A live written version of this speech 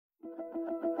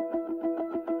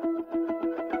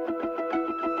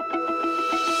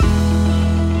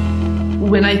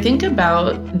When I think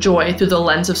about joy through the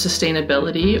lens of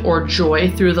sustainability or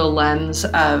joy through the lens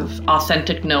of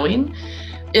authentic knowing,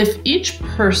 if each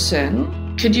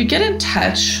person, could you get in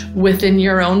touch within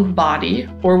your own body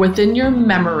or within your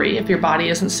memory, if your body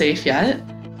isn't safe yet,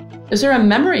 is there a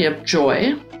memory of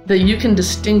joy that you can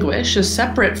distinguish as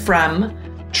separate from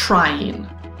trying,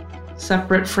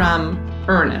 separate from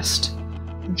earnest?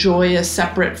 Joy is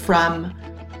separate from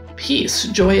peace.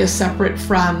 Joy is separate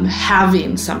from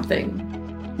having something.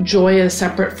 Joy is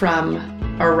separate from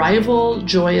arrival.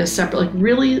 Joy is separate, like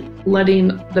really letting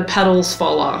the petals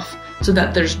fall off so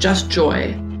that there's just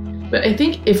joy. But I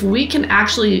think if we can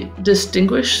actually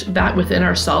distinguish that within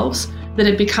ourselves, then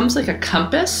it becomes like a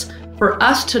compass for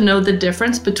us to know the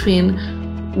difference between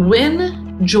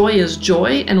when joy is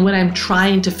joy and when I'm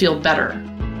trying to feel better.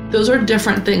 Those are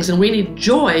different things, and we need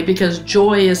joy because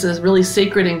joy is a really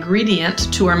sacred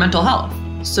ingredient to our mental health.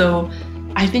 So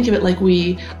I think of it like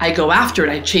I go after it,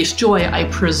 I chase joy, I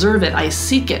preserve it, I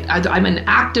seek it. I'm in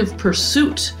active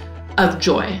pursuit of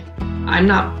joy. I'm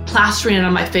not plastering it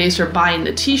on my face or buying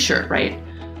the t-shirt, right?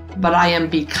 But I am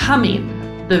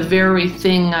becoming the very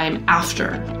thing I'm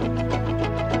after.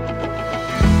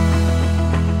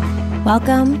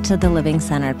 Welcome to the Living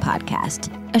Centered Podcast,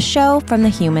 a show from the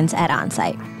humans at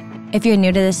Onsite. If you're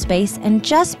new to this space and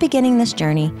just beginning this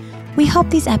journey, we hope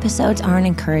these episodes are an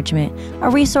encouragement, a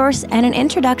resource, and an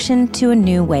introduction to a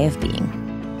new way of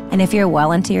being. And if you're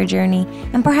well into your journey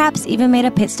and perhaps even made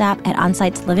a pit stop at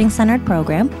Onsite's Living Centered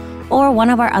program or one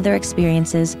of our other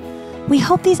experiences, we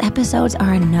hope these episodes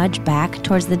are a nudge back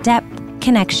towards the depth,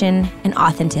 connection, and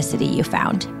authenticity you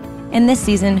found. In this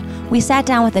season, we sat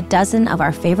down with a dozen of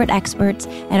our favorite experts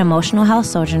and emotional health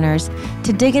sojourners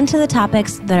to dig into the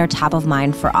topics that are top of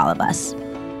mind for all of us.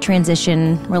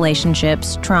 Transition,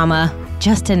 relationships, trauma,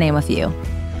 just to name a few.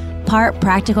 Part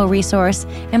practical resource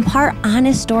and part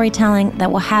honest storytelling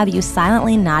that will have you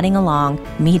silently nodding along,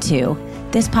 me too.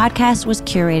 This podcast was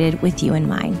curated with you in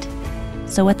mind.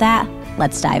 So with that,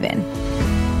 let's dive in.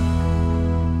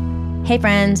 Hey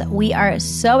friends, we are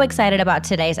so excited about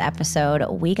today's episode.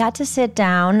 We got to sit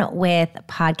down with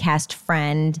podcast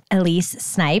friend Elyse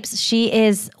Snipes. She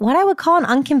is what I would call an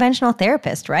unconventional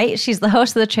therapist, right? She's the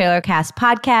host of the Trailer Cast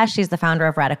podcast. She's the founder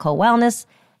of Radical Wellness,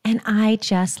 and I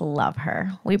just love her.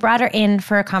 We brought her in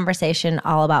for a conversation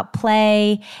all about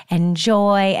play and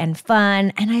joy and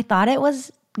fun, and I thought it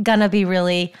was gonna be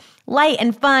really light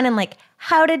and fun and like,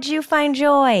 how did you find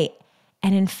joy?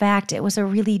 And in fact, it was a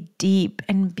really deep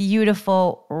and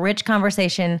beautiful, rich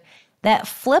conversation that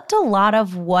flipped a lot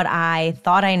of what I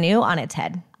thought I knew on its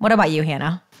head. What about you,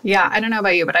 Hannah? Yeah, I don't know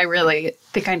about you, but I really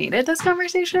think I needed this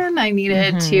conversation. I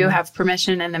needed to have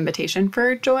permission and invitation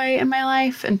for joy in my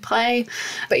life and play.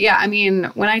 But yeah, I mean,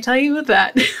 when I tell you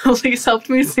that Elyse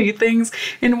helped me see things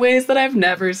in ways that I've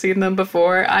never seen them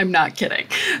before, I'm not kidding.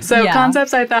 So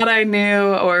concepts I thought I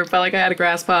knew or felt like I had a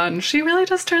grasp on, she really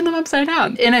just turned them upside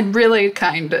down in a really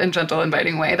kind and gentle,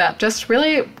 inviting way that just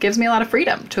really gives me a lot of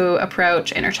freedom to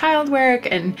approach inner child work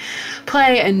and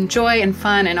play and joy and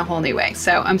fun in a whole new way.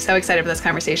 So I'm so excited for this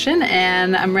conversation.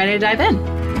 And I'm ready to dive in.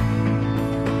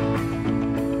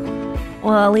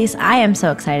 Well, Elyse, I am so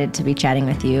excited to be chatting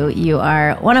with you. You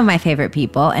are one of my favorite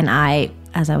people, and I,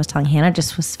 as I was telling Hannah,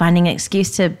 just was finding an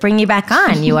excuse to bring you back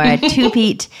on. You are a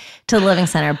two-peat to the Living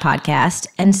Centered podcast.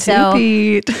 And so,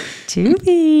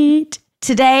 two-peat.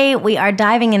 Today, we are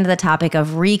diving into the topic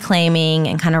of reclaiming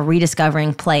and kind of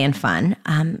rediscovering play and fun.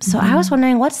 So I was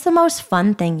wondering, what's the most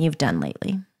fun thing you've done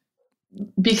lately?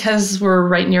 Because we're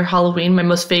right near Halloween, my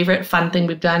most favorite fun thing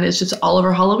we've done is just all of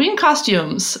our Halloween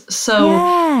costumes. So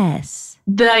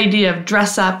the idea of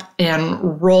dress up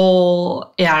and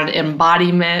role and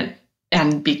embodiment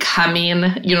and becoming,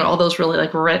 all those really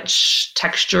like rich,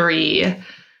 texture-y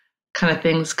kind of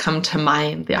things come to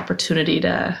mind, the opportunity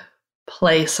to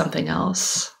play something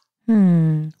else.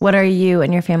 What are you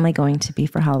and your family going to be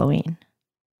for Halloween?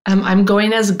 I'm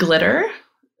going as glitter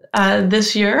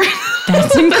this year.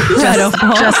 That's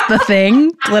incredible. Just the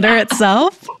thing, glitter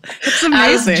itself. It's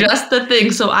amazing. Just the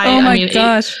thing. So I mean,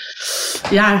 gosh.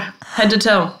 Head to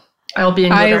toe. I'll be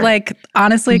in glitter. I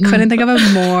honestly couldn't think of a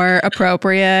more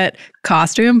appropriate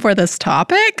costume for this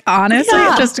topic. Honestly,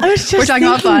 we're talking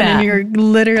about fun and you're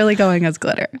literally going as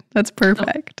glitter. That's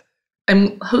perfect.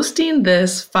 I'm hosting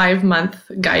this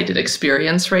 5-month guided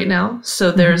experience right now.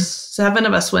 So there's 7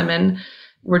 of us women.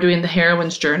 We're doing the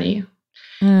heroine's journey.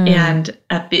 And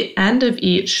at the end of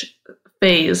each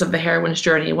phase of the heroine's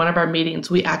journey, one of our meetings,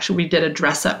 we did a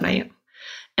dress up night.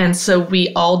 And so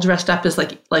we all dressed up as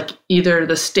like either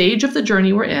the stage of the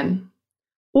journey we're in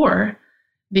or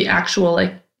the actual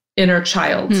like inner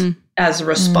child as a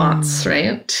response,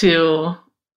 right, to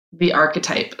the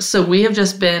archetype. So we have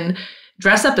just been,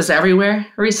 dress up is everywhere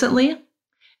recently.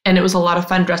 And it was a lot of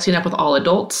fun dressing up with all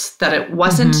adults, that it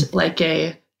wasn't like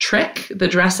a trick. The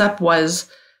dress up was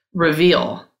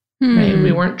reveal, right?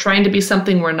 We weren't trying to be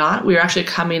something we're not. We were actually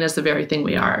coming as the very thing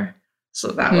we are. So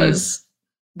that was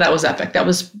epic. That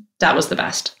was the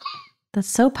best. That's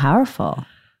so powerful.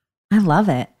 I love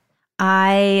it.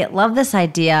 I love this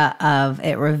idea of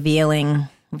it revealing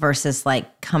versus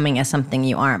like coming as something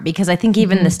you aren't, because I think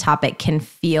even this topic can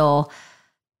feel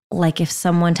like if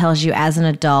someone tells you as an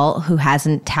adult who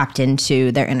hasn't tapped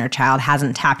into their inner child,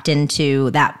 hasn't tapped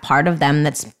into that part of them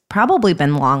that's probably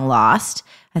been long lost,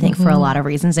 I think for a lot of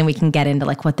reasons, and we can get into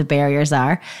like what the barriers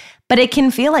are, but it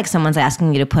can feel like someone's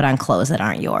asking you to put on clothes that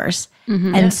aren't yours.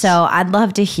 And so I'd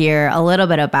love to hear a little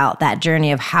bit about that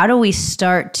journey of how do we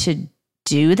start to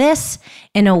do this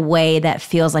in a way that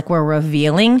feels like we're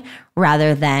revealing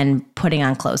rather than putting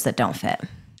on clothes that don't fit.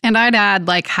 And I'd add,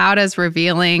 like, how does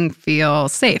revealing feel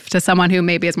safe to someone who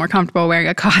maybe is more comfortable wearing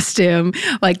a costume?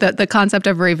 Like the concept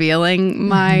of revealing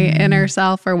my inner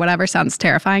self or whatever sounds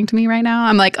terrifying to me right now.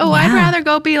 I'm like, I'd rather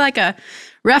go be like a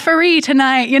referee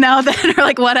tonight, than or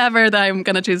like whatever that I'm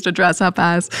going to choose to dress up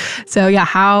as. So yeah,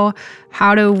 how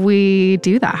do we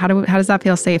do that? How does that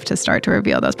feel safe to start to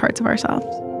reveal those parts of ourselves?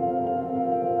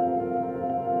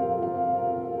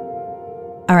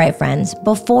 All right, friends,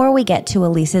 before we get to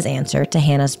Elyse's answer to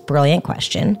Hannah's brilliant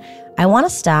question, I want to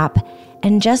stop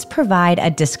and just provide a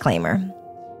disclaimer.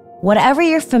 Whatever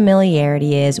your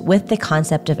familiarity is with the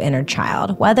concept of inner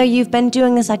child, whether you've been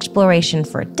doing this exploration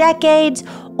for decades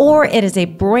or it is a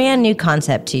brand new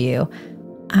concept to you,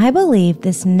 I believe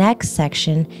this next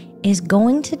section is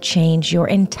going to change your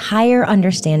entire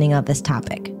understanding of this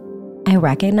topic. I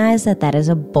recognize that is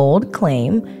a bold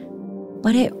claim,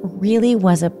 but it really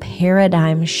was a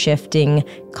paradigm-shifting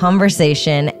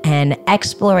conversation and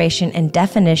exploration and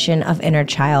definition of inner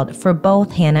child for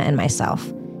both Hannah and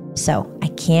myself. So I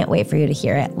can't wait for you to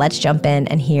hear it. Let's jump in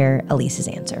and hear Elyse's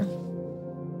answer.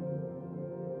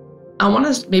 I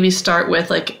want to maybe start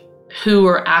with like who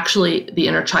or actually the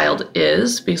inner child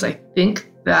is, because I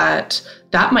think that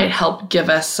might help give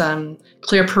us some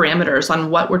clear parameters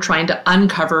on what we're trying to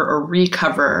uncover or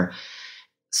recover.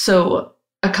 So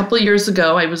a couple of years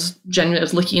ago, I was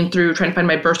looking through trying to find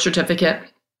my birth certificate,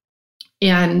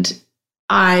 and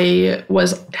I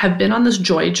have been on this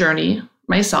joy journey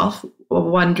myself,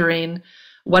 wondering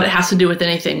what it has to do with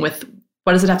anything. With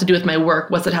what does it have to do with my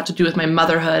work? What does it have to do with my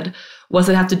motherhood? What does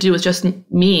it have to do with just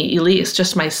me, Elyse,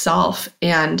 just myself?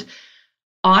 And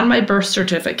on my birth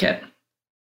certificate,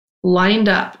 lined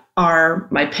up are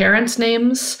my parents'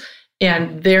 names,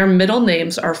 and their middle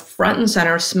names are front and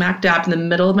center, smack dab in the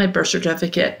middle of my birth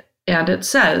certificate. And it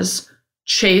says,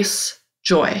 Chase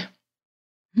Joy.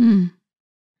 I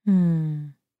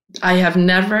have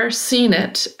never seen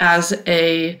it as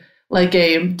a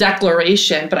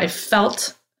declaration, but I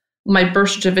felt my birth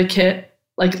certificate,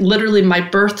 like literally my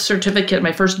birth certificate,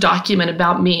 my first document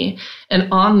about me. And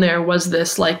on there was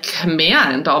this like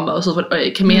command, almost a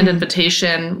command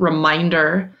invitation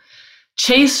reminder,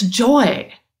 Chase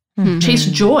Joy. Chase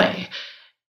joy.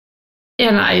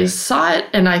 And I saw it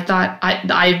and I thought,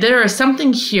 there is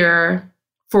something here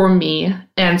for me.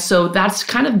 And so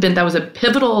that was a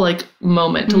pivotal like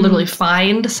moment to literally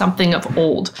find something of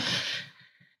old.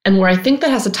 And where I think that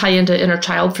has to tie into inner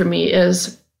child for me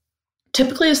is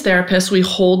typically as therapists, we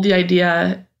hold the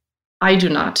idea, I do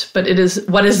not, but it is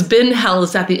what has been held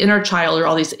is that the inner child are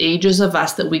all these ages of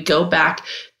us that we go back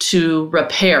to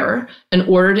repair in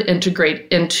order to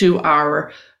integrate into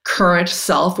our current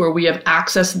self, where we have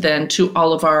access then to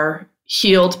all of our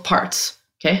healed parts.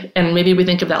 Okay. And maybe we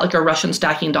think of that like a Russian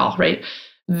stacking doll, right?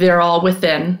 They're all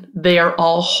within, they are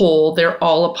all whole, they're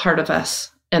all a part of us,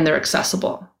 and they're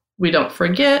accessible. We don't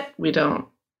forget, we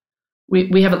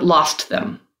haven't lost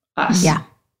them, us. Yeah.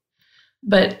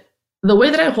 But the way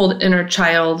that I hold inner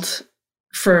child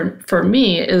for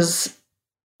me is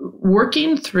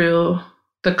working through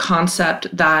the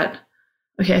concept that,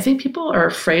 okay, I think people are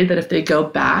afraid that if they go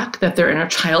back, that their inner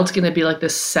child's going to be like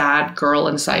this sad girl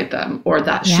inside them, or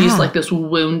that she's like this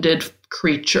wounded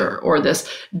creature, or this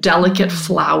delicate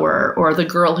flower, or the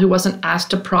girl who wasn't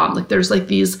asked to prom. Like there's like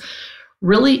these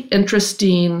really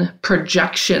interesting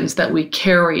projections that we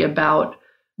carry about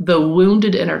the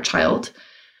wounded inner child.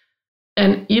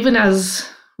 And even as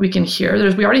we can hear,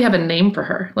 we already have a name for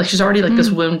her. Like she's already like this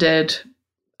wounded,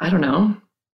 I don't know.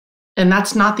 And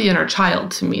that's not the inner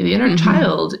child to me. The inner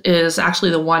child is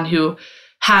actually the one who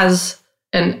has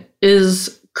and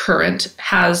is current,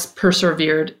 has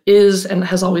persevered, is and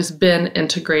has always been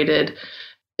integrated,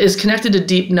 is connected to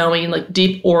deep knowing, like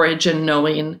deep origin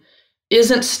knowing,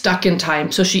 isn't stuck in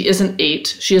time. So she isn't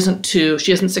 8, she isn't 2,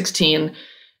 she isn't 16.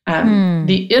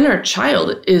 The inner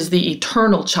child is the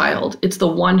eternal child. It's the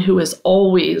one who is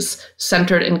always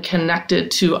centered and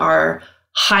connected to our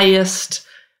highest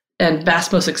and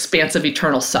best, most expansive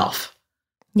eternal self.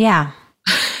 Yeah.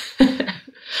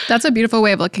 That's a beautiful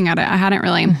way of looking at it. I hadn't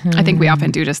really, I think we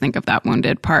often do just think of that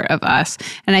wounded part of us.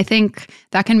 And I think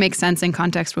that can make sense in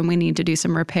context when we need to do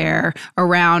some repair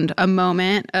around a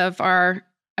moment of our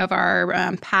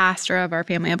past or of our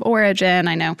family of origin.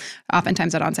 I know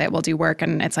oftentimes at Onsite we'll do work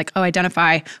and it's like, oh,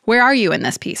 identify, where are you in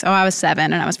this piece? Oh, I was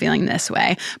 7 and I was feeling this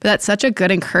way. But that's such a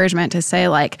good encouragement to say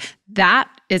like, that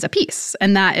is a piece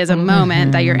and that is a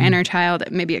moment that your inner child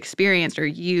maybe experienced or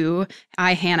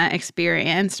Hannah,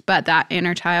 experienced, but that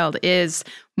inner child is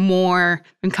more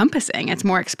encompassing. It's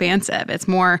more expansive. It's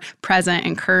more present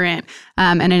and current,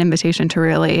 and an invitation to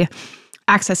really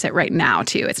access it right now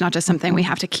too. It's not just something we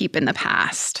have to keep in the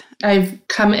past. I've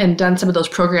come and done some of those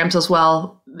programs as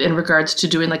well in regards to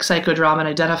doing like psychodrama and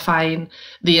identifying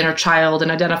the inner child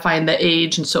and identifying the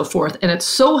age and so forth. And it's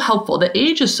so helpful. The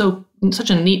age is such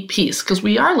a neat piece because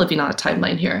we are living on a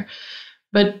timeline here.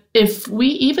 But if we,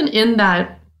 even in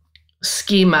that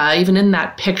schema, even in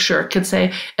that picture, could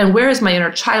say, and where is my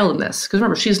inner child in this? Because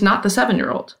remember, she's not the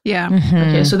 7-year-old. Yeah.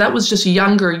 Okay, so that was just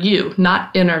younger you,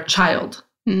 not inner child.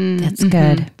 That's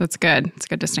good. That's good. It's a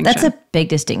good distinction. That's a big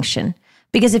distinction.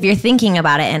 Because if you're thinking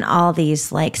about it in all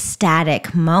these like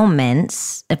static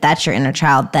moments, if that's your inner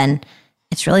child, then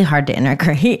it's really hard to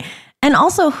integrate. And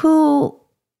also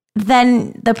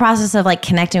then the process of like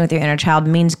connecting with your inner child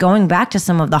means going back to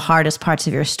some of the hardest parts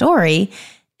of your story.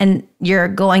 And you're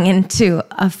going into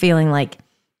a feeling like,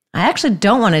 I actually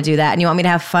don't want to do that. And you want me to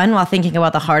have fun while thinking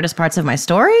about the hardest parts of my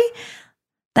story?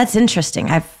 That's interesting.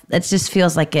 It just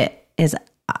feels like it is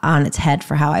on its head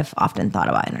for how I've often thought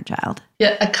about inner child.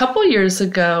 Yeah, a couple years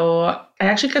ago, I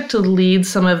actually got to lead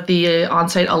some of the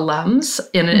Onsite alums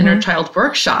in an inner child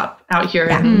workshop out here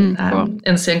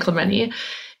in San Clemente.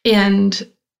 And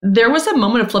there was a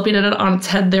moment of flipping it on its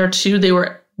head there too.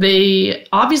 They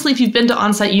obviously, if you've been to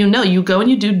Onsite, you go and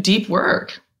you do deep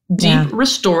work,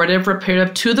 restorative,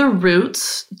 reparative, to the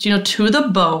roots, to the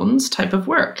bones type of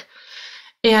work.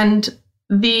 And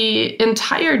the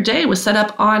entire day was set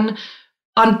up on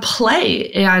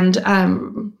play and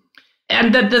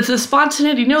the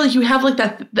spontaneity, like you have like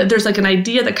that there's like an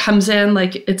idea that comes in,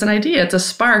 like it's an idea, it's a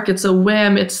spark, it's a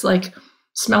whim, it's like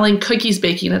smelling cookies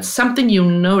baking, it's something you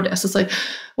notice. It's like,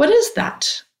 what is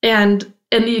that? And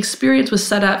the experience was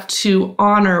set up to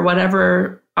honor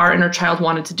whatever our inner child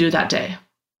wanted to do that day.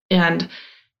 And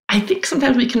I think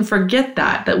sometimes we can forget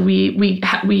that we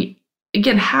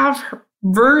again have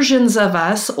versions of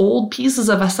us, old pieces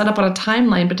of us set up on a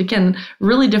timeline, but again,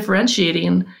 really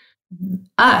differentiating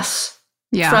us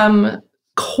from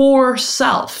core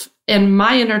self. And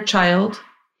my inner child,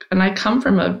 and I come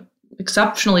from an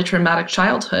exceptionally traumatic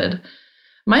childhood,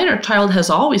 my inner child has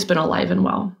always been alive and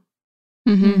well.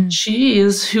 She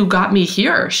is who got me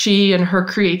here. She and her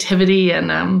creativity and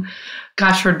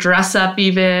her dress up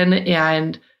even,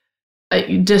 and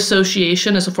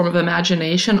dissociation as a form of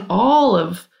imagination, all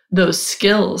of those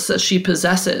skills that she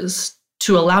possesses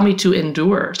to allow me to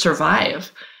endure, survive,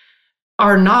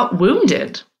 are not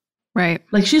wounded. Right.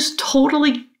 Like she's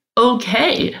totally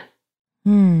okay.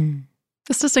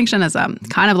 This distinction is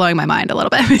kind of blowing my mind a little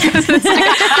bit because it's like,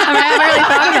 I haven't really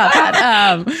thought about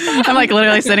that. I'm like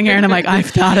literally sitting here and I'm like, I've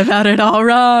thought about it all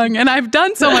wrong. And I've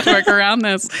done so much work around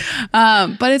this.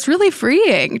 But it's really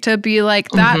freeing to be like,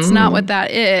 that's not what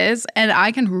that is. And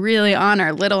I can really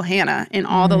honor little Hannah in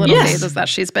all the little phases that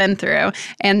she's been through.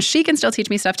 And she can still teach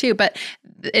me stuff too. But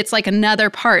it's like another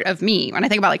part of me. When I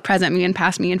think about like present me and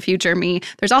past me and future me,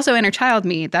 there's also inner child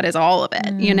me that is all of it,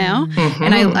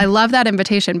 And I love that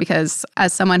invitation because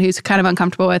as someone who's kind of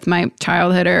uncomfortable with my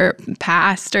childhood or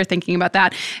past or thinking about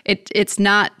that, it's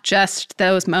not just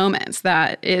those moments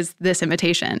that is this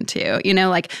invitation to,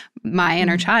 like my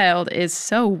inner child is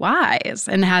so wise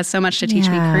and has so much to teach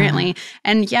me currently.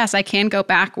 And yes, I can go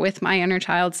back with my inner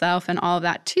child self and all of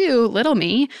that to little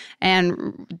me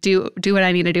and do what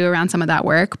I need to do around some of that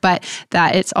work, but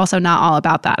that it's also not all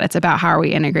about that. It's about how are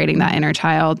we integrating that inner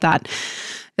child, that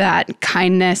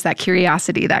kindness, that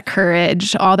curiosity, that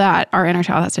courage, all that our inner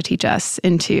child has to teach us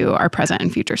into our present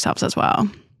and future selves as well.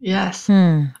 Yes.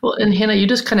 Well, and Hannah, you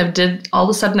just kind of did, all of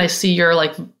a sudden I see you're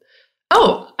like,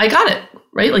 oh, I got it,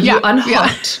 right? Like you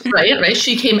unhooked, right?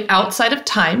 She came outside of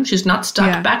time. She's not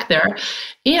stuck back there.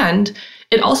 And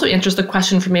it also answers the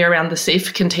question for me around the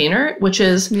safe container, which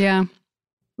is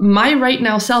my right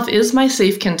now self is my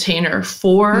safe container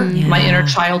for my inner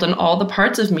child and all the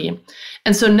parts of me.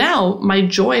 And so now my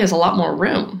joy has a lot more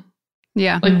room.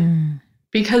 Yeah. Like,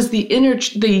 because the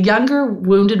younger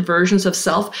wounded versions of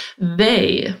self,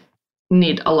 they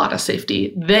need a lot of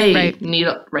safety. They need,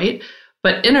 right?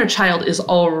 But inner child is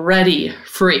already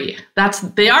free.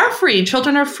 They are free.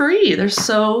 Children are free. They're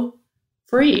so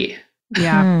free.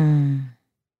 Yeah.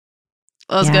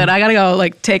 That was good. I got to go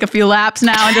take a few laps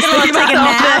now and just think about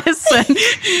all this and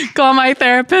call my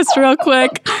therapist real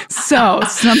quick. So,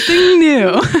 something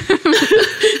new.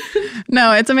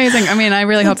 No, it's amazing. I mean, I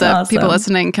really hope that people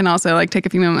listening can also take a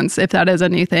few moments if that is a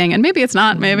new thing. And maybe it's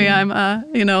not. Maybe I'm,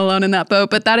 alone in that boat.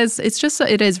 But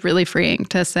it is really freeing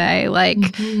to say,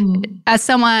 as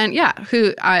someone,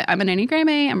 who I'm an Enneagram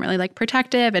 8, I'm really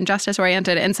protective and justice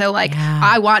oriented. And so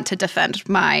I want to defend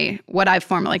what I've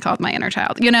formerly called my inner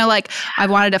child. I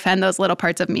want to defend those little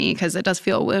parts of me because it does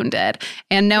feel wounded.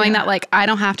 And knowing that I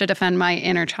don't have to defend my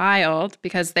inner child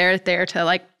because they're there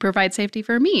to provide safety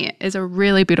for me is a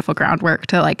really beautiful groundwork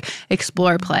to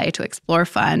explore play, to explore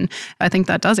fun. I think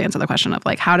that does answer the question of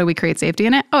how do we create safety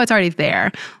in it? Oh, it's already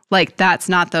there. That's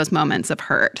not those moments of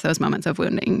hurt, those moments of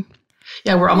wounding.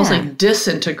 Yeah, we're almost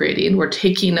disintegrating. We're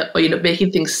taking,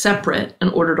 making things separate in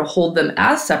order to hold them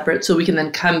as separate so we can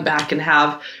then come back and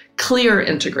have clear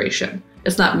integration.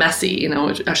 It's not messy,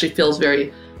 it actually feels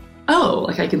very,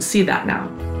 I can see that now.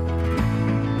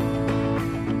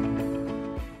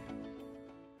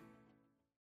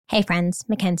 Hey friends,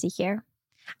 Mackenzie here.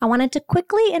 I wanted to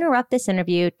quickly interrupt this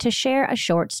interview to share a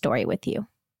short story with you.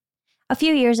 A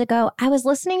few years ago, I was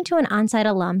listening to an on-site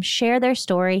alum share their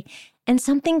story and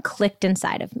something clicked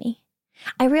inside of me.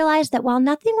 I realized that while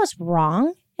nothing was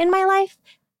wrong in my life,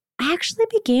 I actually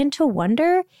began to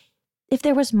wonder if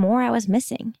there was more I was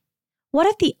missing. What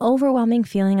if the overwhelming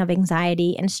feeling of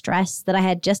anxiety and stress that I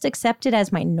had just accepted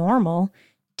as my normal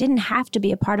didn't have to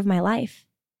be a part of my life?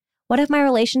 What if my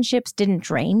relationships didn't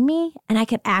drain me and I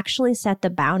could actually set the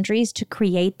boundaries to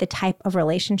create the type of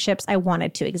relationships I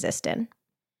wanted to exist in?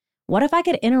 What if I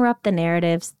could interrupt the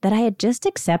narratives that I had just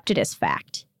accepted as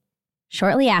fact?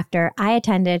 Shortly after, I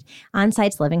attended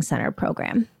On-Site's Living Center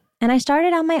program, and I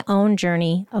started on my own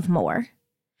journey of more.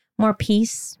 More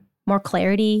peace, more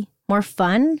clarity, more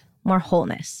fun, more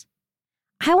wholeness.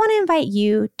 I want to invite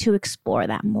you to explore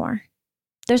that more.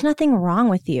 There's nothing wrong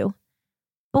with you,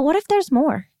 but what if there's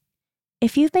more?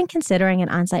 If you've been considering an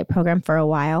on-site program for a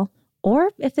while,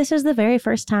 or if this is the very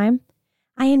first time,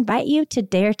 I invite you to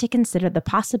dare to consider the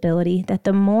possibility that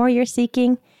the more you're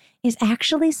seeking is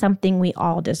actually something we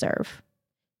all deserve.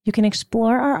 You can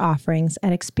explore our offerings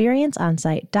at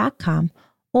experienceonsite.com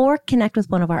or connect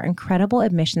with one of our incredible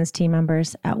admissions team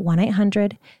members at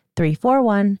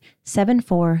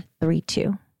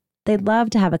 1-800-341-7432. They'd love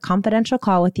to have a confidential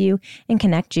call with you and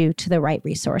connect you to the right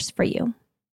resource for you.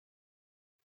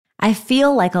 I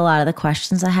feel like a lot of the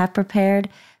questions I have prepared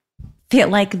feel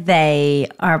like they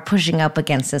are pushing up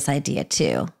against this idea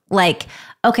too.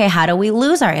 Okay, how do we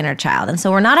lose our inner child? And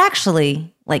so we're not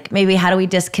actually, maybe how do we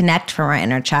disconnect from our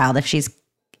inner child if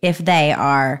they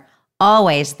are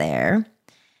always there?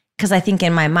 Because I think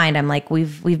in my mind, I'm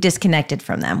we've disconnected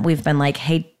from them. We've been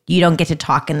hey, you don't get to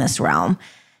talk in this realm.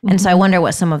 And so I wonder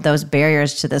what some of those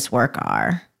barriers to this work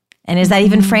are. And is that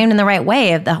even framed in the right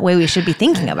way, of the way we should be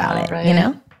thinking about it,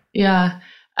 right. Yeah.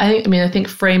 I think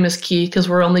frame is key because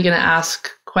we're only going to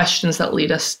ask questions that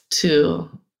lead us to,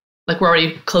 we're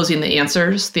already closing the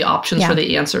answers, the options for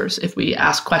the answers. If we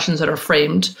ask questions that are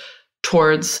framed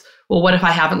towards, well, what if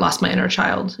I haven't lost my inner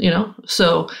child,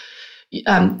 So,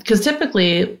 because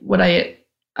typically what I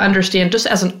understand just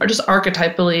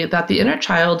archetypally that the inner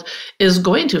child is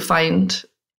going to find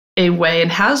a way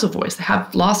and has a voice. They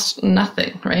have lost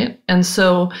nothing, right? And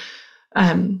so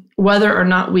whether or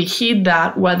not we heed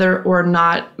that, whether or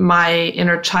not my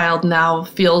inner child now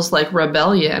feels like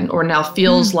rebellion or now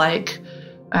feels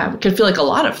could feel like a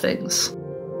lot of things.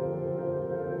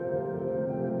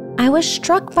 I was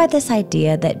struck by this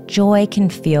idea that joy can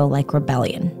feel like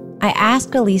rebellion. I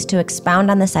asked Elyse to expound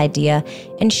on this idea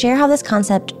and share how this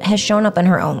concept has shown up in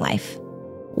her own life.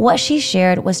 What she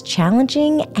shared was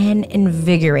challenging and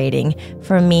invigorating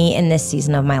for me in this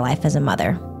season of my life as a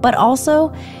mother, but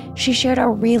also she shared a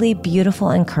really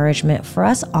beautiful encouragement for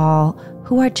us all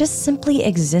who are just simply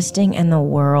existing in the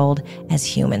world as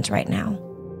humans right now.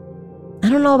 I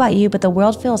don't know about you, but the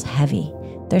world feels heavy.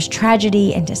 There's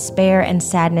tragedy and despair and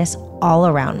sadness all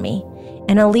around me.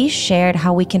 And Elyse shared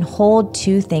how we can hold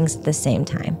two things at the same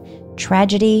time,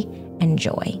 tragedy and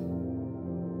joy.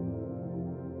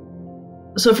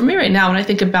 So for me right now, when I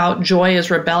think about joy as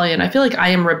rebellion, I feel like I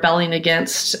am rebelling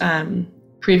against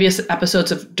previous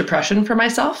episodes of depression for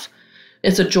myself.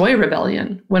 It's a joy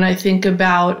rebellion. When I think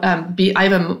about, I'm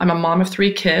a mom of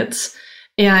 3 kids,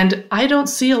 And I don't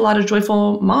see a lot of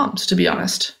joyful moms, to be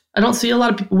honest. I don't see a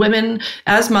lot of women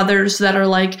as mothers that are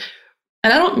like,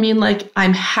 and I don't mean like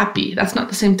I'm happy. That's not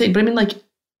the same thing. But I mean like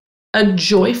a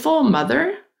joyful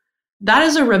mother, that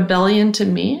is a rebellion to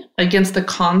me against the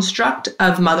construct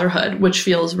of motherhood, which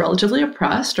feels relatively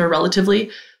oppressed or relatively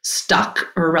stuck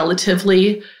or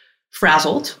relatively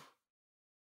frazzled.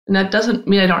 And that doesn't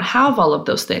mean I don't have all of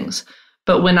those things.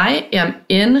 But when I am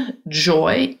in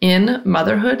joy, in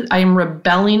motherhood, I am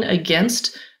rebelling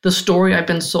against the story I've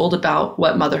been sold about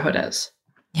what motherhood is.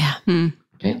 Yeah.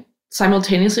 Okay.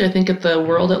 Simultaneously, I think at the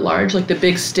world at large, like the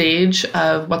big stage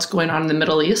of what's going on in the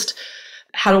Middle East,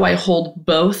 how do I hold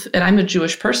both? And I'm a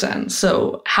Jewish person.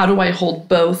 So how do I hold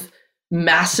both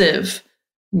massive,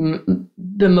 the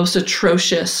most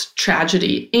atrocious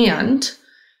tragedy, and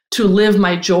to live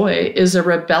my joy is a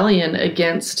rebellion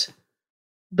against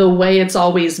the way it's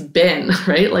always been,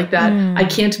 right? Like that, I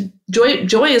can't,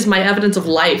 joy is my evidence of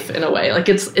life in a way. Like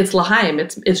it's l'chaim,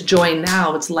 it's joy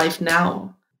now, it's life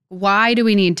now. Why do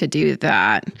we need to do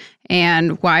that?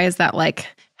 And why is that like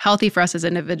healthy for us as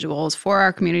individuals, for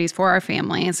our communities, for our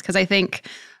families? Because I think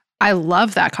I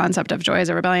love that concept of joy as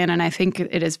a rebellion, and I think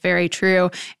it is very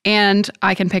true. And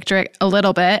I can picture it a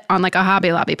little bit on like a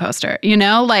Hobby Lobby poster, you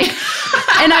know, like,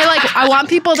 and I want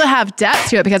people to have depth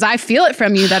to it because I feel it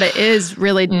from you that it is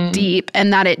really deep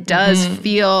and that it does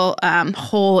feel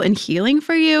whole and healing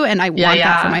for you. And I want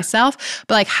that for myself.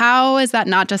 But like, how is that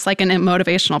not just like a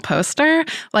motivational poster?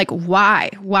 Like, why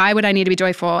would I need to be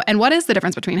joyful? And what is the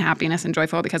difference between happiness and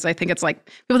joyful? Because I think it's like,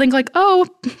 people think like, oh,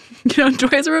 you know,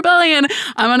 joy is a rebellion.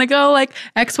 I'm going to go like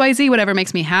XYZ, whatever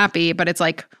makes me happy. But it's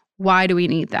like, why do we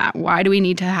need that? Why do we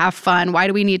need to have fun? Why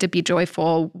do we need to be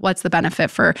joyful? What's the benefit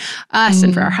for us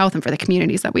and for our health and for the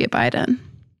communities that we abide in?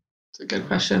 It's a good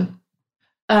question.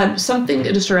 Something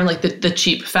just around like the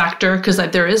cheap factor, because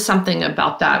there is something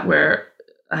about that where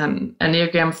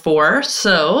Enneagram 4.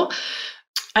 So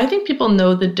I think people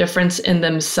know the difference in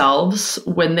themselves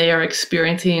when they are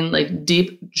experiencing like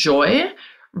deep joy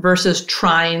versus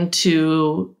trying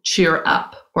to cheer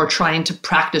up or trying to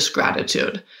practice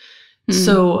gratitude.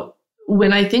 So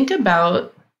when I think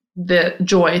about the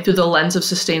joy through the lens of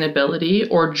sustainability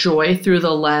or joy through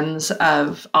the lens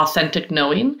of authentic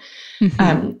knowing,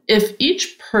 if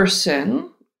each person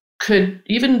could,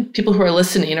 even people who are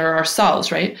listening or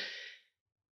ourselves, right?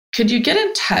 Could you get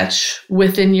in touch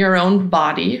within your own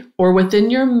body or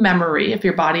within your memory, if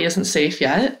your body isn't safe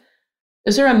yet?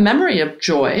 Is there a memory of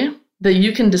joy that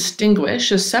you can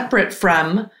distinguish as separate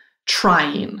from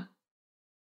trying,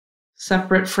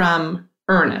 separate from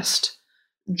earnest?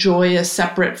 Joy is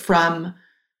separate from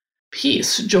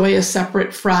peace. Joy is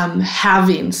separate from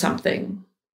having something.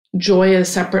 Joy is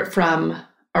separate from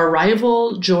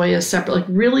arrival. Joy is separate, like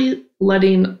really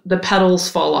letting the petals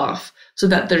fall off so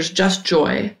that there's just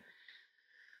joy.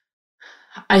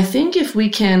 I think if we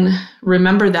can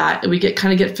remember that, we get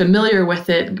familiar with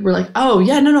it, we're like, oh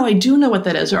yeah, no, I do know what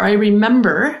that is, or I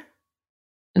remember.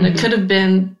 And it could have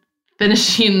been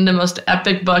finishing the most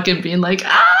epic book and being like,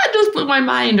 it just blew my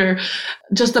mind, or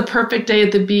just the perfect day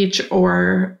at the beach,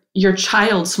 or your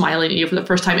child smiling at you for the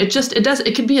first time.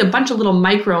 It could be a bunch of little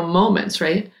micro moments,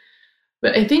 right?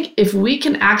 But I think if we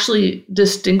can actually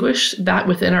distinguish that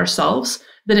within ourselves,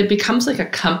 then it becomes like a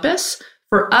compass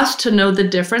for us to know the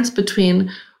difference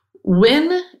between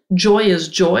when joy is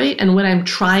joy and when I'm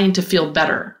trying to feel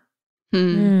better.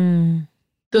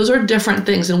 Those are different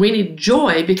things. And we need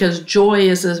joy because joy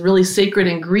is a really sacred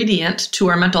ingredient to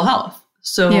our mental health.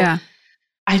 So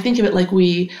I think of it like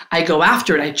I go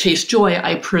after it. I chase joy.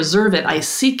 I preserve it. I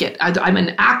seek it. I'm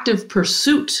in active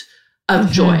pursuit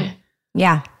of joy.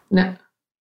 Yeah. Now,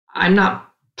 I'm not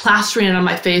plastering it on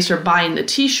my face or buying the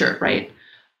t-shirt, right?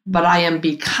 But I am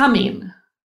becoming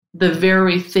the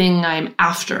very thing I'm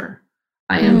after.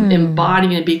 I am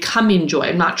embodying and becoming joy.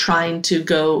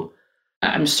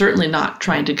 I'm certainly not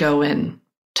trying to go and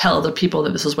tell other people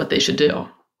that this is what they should do.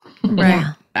 Right.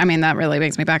 Yeah. I mean, that really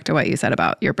brings me back to what you said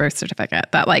about your birth certificate,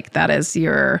 that is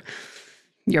your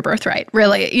birthright,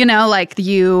 really, you know, like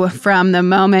you, from the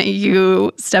moment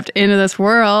you stepped into this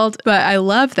world. But I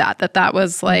love that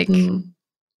was like,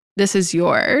 this is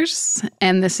yours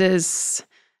and this is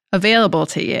available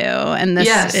to you. And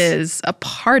this is a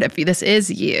part of you. This is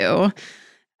you.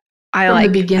 From the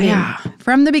beginning. Yeah,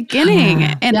 from the beginning.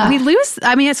 And we lose,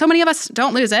 so many of us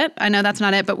don't lose it. I know that's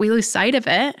not it, but we lose sight of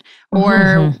it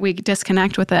or we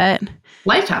disconnect with it.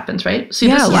 Life happens, right? See,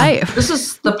 life. This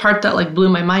is the part that like blew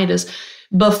my mind is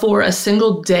before a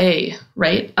single day,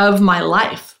 right, of my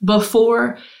life,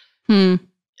 before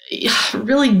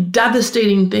really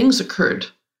devastating things occurred.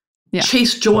 Yeah.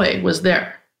 Chase joy was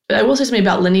there. But I will say something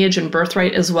about lineage and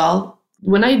birthright as well.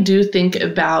 when I do think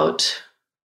about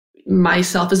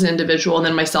myself as an individual and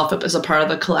then myself as a part of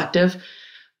the collective,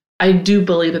 I do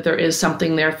believe that there is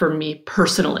something there for me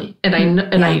personally. And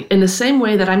I, in the same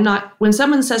way that I'm not, when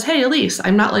someone says, hey, Elyse,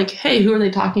 I'm not like, hey, who are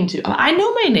they talking to? I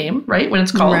know my name, right? When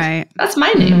it's called, that's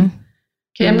my name.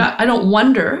 Okay. I don't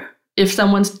wonder if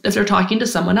they're talking to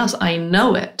someone else. I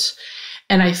know it.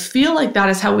 And I feel like that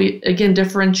is how we, again,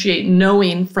 differentiate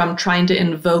knowing from trying to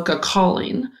invoke a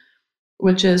calling,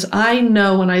 which is, I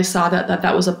know when I saw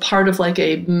that was a part of like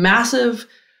a massive,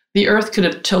 the earth could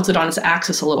have tilted on its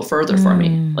axis a little further for me.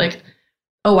 Like,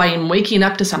 oh, I am waking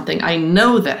up to something. I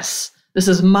know this. This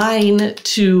is mine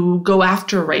to go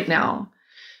after right now.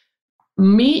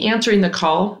 Me answering the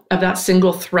call of that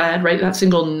single thread, right, that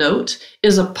single note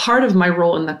is a part of my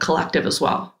role in the collective as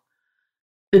well.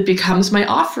 It becomes my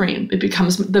offering. It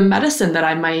becomes the medicine that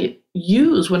I might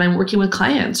use when I'm working with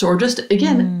clients, or just,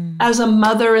 again, as a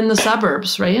mother in the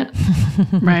suburbs, right?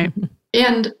 Right.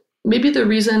 And maybe the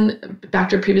reason, back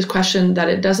to a previous question, that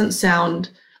it doesn't sound,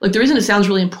 like the reason it sounds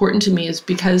really important to me is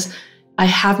because I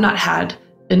have not had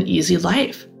an easy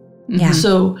life. Yeah.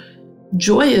 So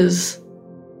joy is,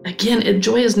 again,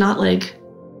 joy is not like,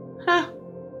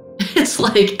 it's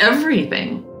like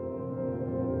everything.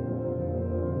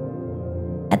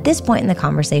 At this point in the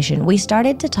conversation, we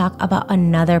started to talk about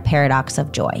another paradox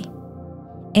of joy.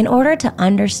 In order to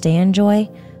understand joy,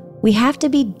 we have to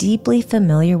be deeply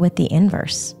familiar with the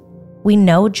inverse. We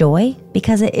know joy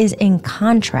because it is in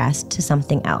contrast to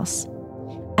something else.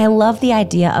 I love the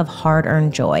idea of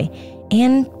hard-earned joy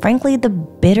and, frankly, the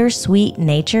bittersweet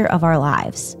nature of our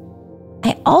lives.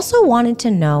 I also wanted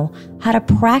to know how to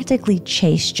practically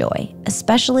chase joy,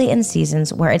 especially in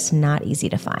seasons where it's not easy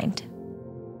to find.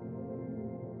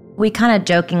 We kind of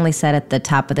jokingly said at the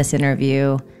top of this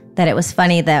interview that it was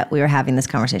funny that we were having this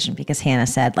conversation because Hannah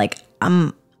said, like,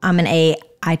 I'm an A,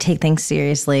 I take things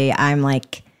seriously. I'm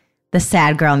like the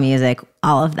sad girl music,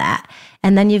 all of that.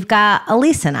 And then you've got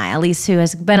Elyse, who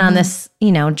has been on this,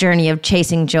 journey of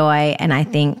chasing joy. And I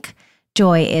think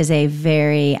joy is a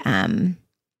very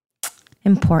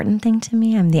important thing to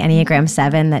me. I'm the Enneagram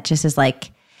 7 that just is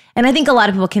like, and I think a lot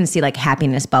of people can see like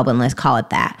happiness bubble, and let's call it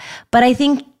that. But I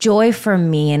think joy for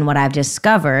me and what I've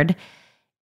discovered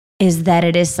is that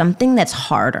it is something that's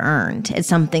hard earned. It's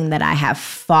something that I have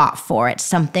fought for. It's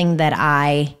something that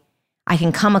I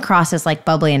can come across as like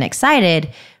bubbly and excited,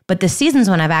 but the seasons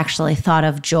when I've actually thought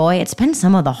of joy, it's been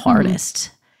some of the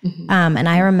hardest. And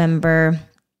I remember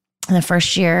the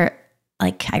first year,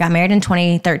 like I got married in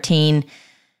 2013,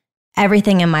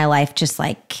 everything in my life just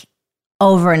like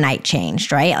overnight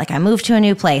changed, right? Like I moved to a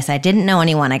new place. I didn't know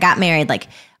anyone. I got married, like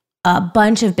a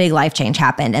bunch of big life change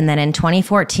happened. And then in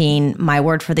 2014, my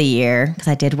word for the year, because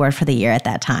I did word for the year at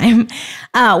that time,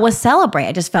 was celebrate.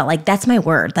 I just felt like that's my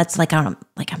word. That's like, I'm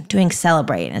doing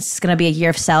celebrate. And it's going to be a year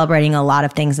of celebrating a lot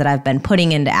of things that I've been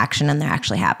putting into action and they're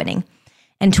actually happening.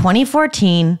 And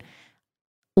 2014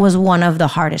 was one of the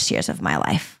hardest years of my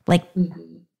life, like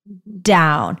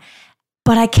down.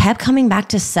 But I kept coming back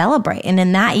to celebrate. And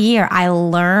in that year, I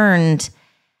learned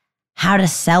how to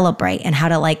celebrate and how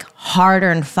to like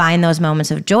harder and find those moments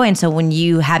of joy. And so when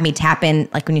you had me tap in,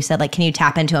 like when you said, like, can you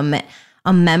tap into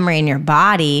a memory in your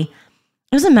body?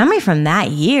 It was a memory from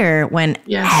that year when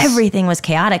everything was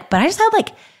chaotic, but I just had like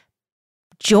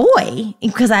joy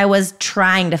because I was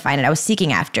trying to find it. I was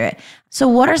seeking after it. So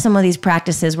what are some of these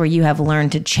practices where you have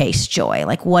learned to chase joy?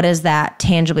 Like what does that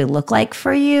tangibly look like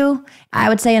for you? I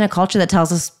would say in a culture that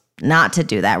tells us not to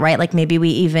do that, right? Like maybe we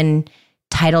even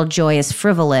title joy as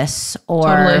frivolous or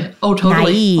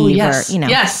naive or,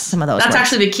 some of those That's words.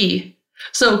 actually the key.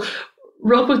 So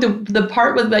real quick, the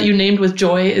part that you named with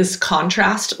joy is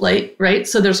contrast, like, right?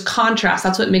 So there's contrast.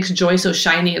 That's what makes joy so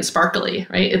shiny and sparkly,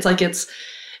 right? It's like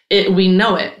we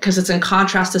know it because it's in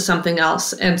contrast to something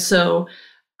else. And so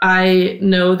I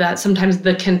know that sometimes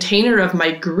the container of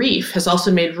my grief has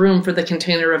also made room for the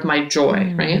container of my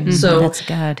joy, right? So that's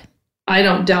good. I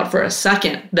don't doubt for a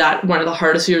second that one of the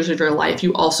hardest years of your life,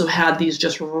 you also had these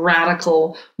just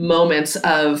radical moments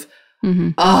of,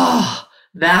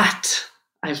 that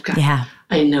I've got,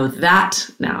 I know that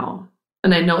now.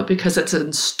 And I know it because it's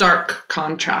in stark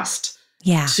contrast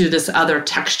to this other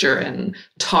texture and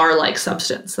tar-like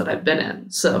substance that I've been in.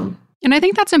 So, and I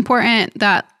think that's important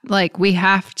that like we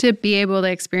have to be able to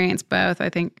experience both.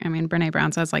 Brene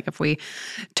Brown says like if we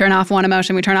turn off one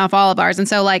emotion, we turn off all of ours. And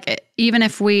so like even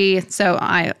if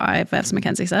I've, as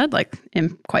Mackenzie said, like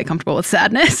am quite comfortable with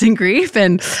sadness and grief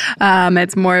and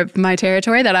it's more of my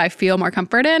territory that I feel more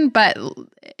comfort in. But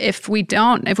if we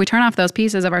turn off those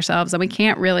pieces of ourselves, then we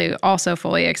can't really also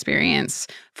fully experience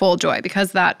full joy,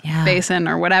 because that basin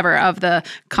or whatever of the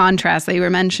contrast that you were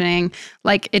mentioning,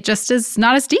 like it just is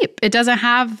not as deep. It doesn't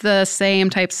have the same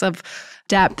types of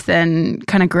depth and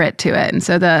kind of grit to it. And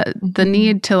so the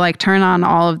need to like turn on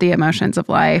all of the emotions of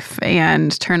life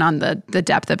and turn on the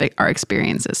depth of our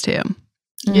experiences too.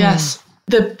 Yes.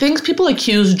 The things people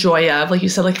accuse joy of, like you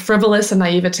said, like frivolous and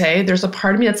naivete, there's a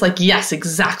part of me that's like, yes,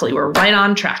 exactly. We're right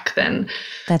on track then.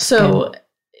 That's so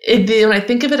when I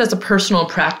think of it as a personal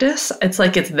practice, it's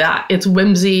like it's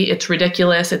whimsy, it's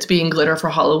ridiculous, it's being glitter for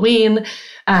Halloween.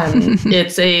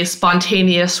 It's a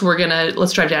spontaneous,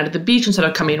 let's drive down to the beach instead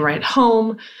of coming right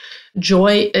home.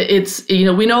 Joy, it's,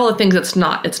 we know all the things it's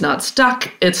not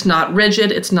stuck, it's not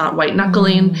rigid, it's not white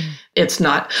knuckling, it's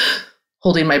not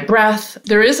holding my breath.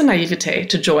 There is a naivete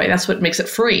to joy. That's what makes it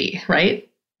free, right?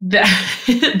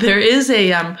 There is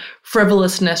a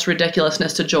frivolousness,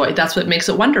 ridiculousness to joy. That's what makes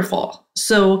it wonderful.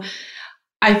 So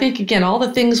I think, again, all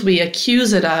the things we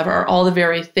accuse it of are all the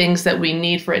very things that we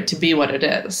need for it to be what it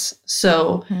is.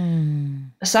 So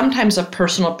sometimes a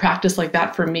personal practice like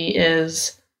that for me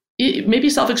is maybe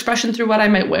self-expression through what I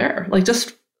might wear. Like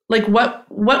just like what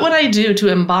would I do to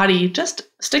embody, just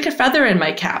stick a feather in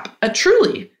my cap,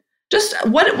 truly. Just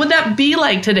what would that be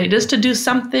like today? Just to do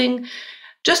something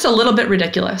just a little bit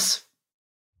ridiculous.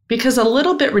 Because a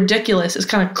little bit ridiculous is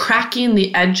kind of cracking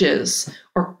the edges,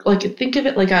 or like think of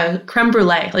it like a creme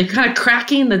brulee, like kind of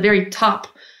cracking the very top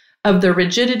of the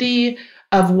rigidity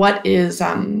of what is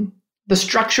the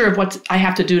structure of what I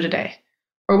have to do today,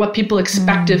 or what people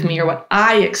expect of me, or what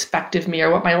I expect of me,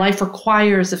 or what my life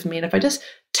requires of me. And if I just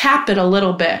tap it a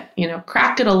little bit,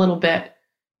 crack it a little bit,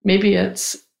 maybe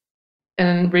it's.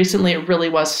 And recently it really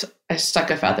was, I stuck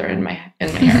a feather in my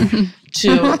hair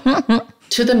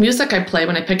to the music I play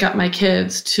when I pick up my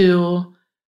kids, to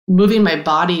moving my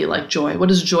body like joy. What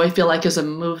does joy feel like as a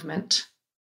movement?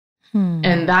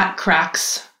 And that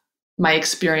cracks my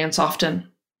experience often.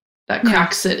 That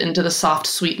cracks it into the soft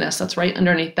sweetness that's right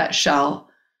underneath that shell.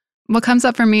 What comes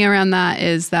up for me around that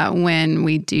is that when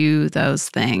we do those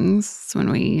things,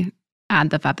 when we add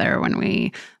the feather, when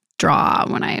we draw,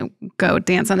 when I go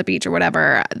dance on the beach or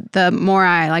whatever, the more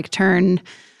I the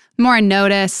more I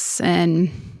notice and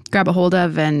grab a hold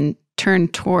of and turn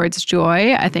towards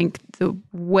joy, I think the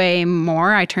way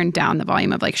more I turn down the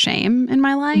volume of like shame in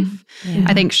my life. Yeah.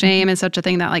 I think shame is such a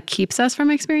thing that like keeps us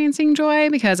from experiencing joy,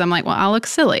 because I'm like, well, I'll look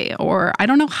silly, or I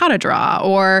don't know how to draw,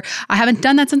 or I haven't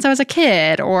done that since I was a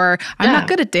kid, or I'm not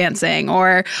good at dancing,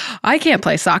 or I can't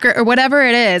play soccer, or whatever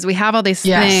it is. We have all these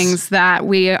things that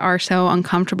we are so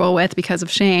uncomfortable with because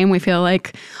of shame. We feel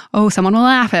like, oh, someone will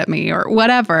laugh at me or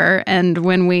whatever. And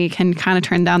when we can kind of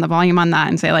turn down the volume on that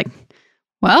and say like,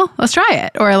 well, let's try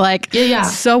it. Or like,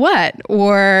 so what?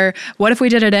 Or what if we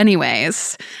did it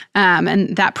anyways?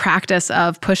 And that practice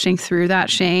of pushing through that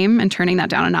shame and turning that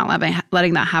down and not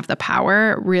letting that have the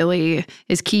power really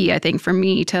is key, I think, for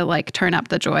me to like turn up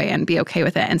the joy and be okay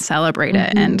with it and celebrate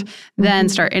it, and then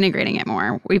start integrating it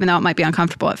more. Even though it might be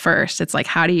uncomfortable at first, it's like,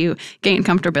 how do you gain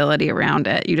comfortability around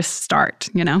it? You just start,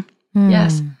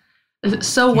 Yes.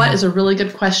 So what is a really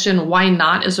good question. Why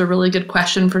not is a really good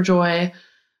question for joy.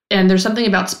 And there's something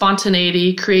about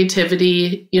spontaneity,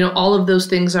 creativity, all of those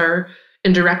things are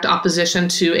in direct opposition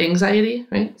to anxiety,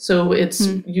 right? So it's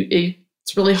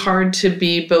really hard to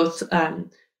be both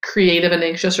creative and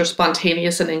anxious, or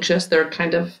spontaneous and anxious. They're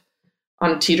kind of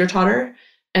on a teeter-totter.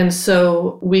 And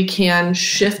so we can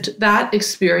shift that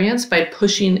experience by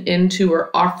pushing into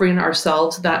or offering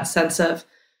ourselves that sense of,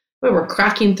 we're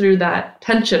cracking through that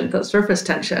tension, that surface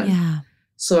tension. Yeah.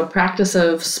 So a practice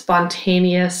of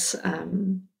spontaneous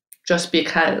just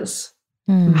because.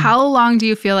 How long do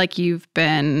you feel like you've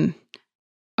been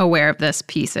aware of this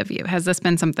piece of you? Has this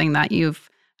been something that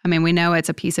we know it's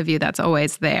a piece of you that's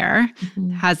always there.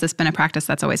 Has this been a practice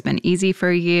that's always been easy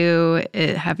for you?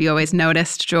 Have you always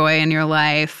noticed joy in your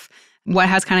life? What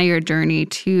has kind of your journey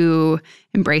to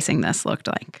embracing this looked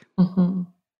like?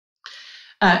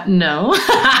 No.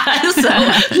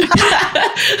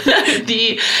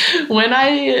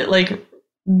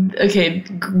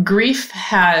 Grief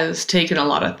has taken a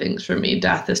lot of things from me.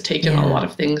 Death has taken a lot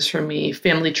of things from me.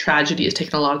 Family tragedy has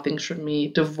taken a lot of things from me.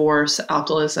 Divorce,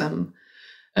 alcoholism,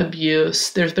 abuse.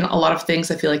 There's been a lot of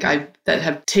things I feel like that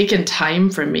have taken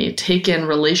time from me, taken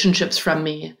relationships from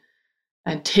me,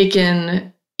 and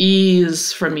taken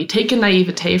ease from me, taken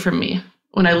naivete from me.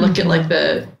 When I look at like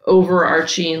the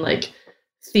overarching like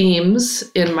themes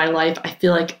in my life, I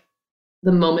feel like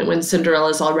the moment when Cinderella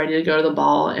is all ready to go to the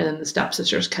ball and then the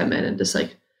stepsisters come in and just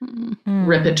like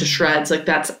rip it to shreds. Like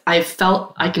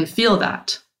I can feel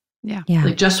that. Yeah.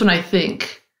 Like just when I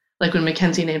think Like when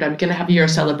Mackenzie named, I'm going to have a year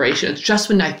of celebration. It's just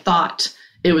when I thought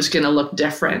it was going to look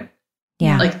different.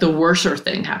 Yeah. Like the worser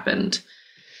thing happened.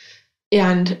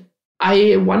 And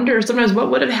I wonder sometimes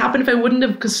what would have happened if I wouldn't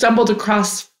have stumbled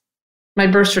across my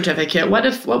birth certificate? What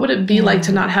would it be like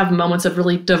to not have moments of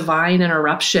really divine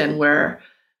interruption where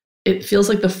it feels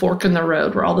like the fork in the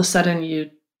road, where all of a sudden you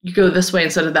go this way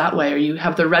instead of that way, or you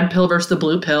have the red pill versus the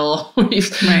blue pill,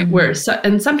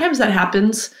 and sometimes that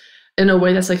happens in a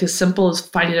way that's like as simple as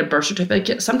finding a birth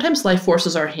certificate. Sometimes life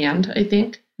forces our hand, I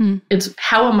think. It's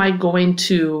how am I going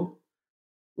to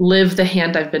live the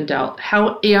hand I've been dealt?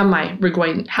 How do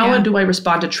I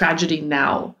respond to tragedy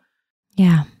now?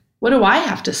 Yeah. What do I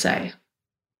have to say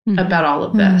about all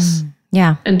of this?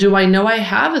 Yeah. And do I know I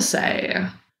have a say?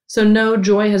 So no,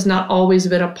 joy has not always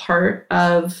been a part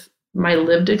of my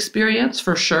lived experience,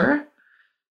 for sure.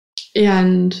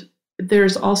 And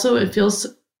there's also, there's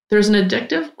an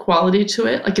addictive quality to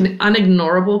it, like an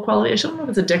unignorable quality. I don't know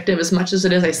if it's addictive as much as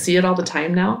it is. I see it all the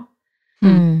time now.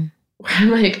 Where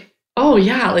I'm like, oh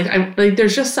yeah,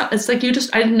 there's just, it's like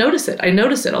I notice it. I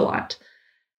notice it a lot.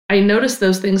 I notice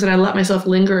those things and I let myself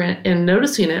linger in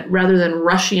noticing it rather than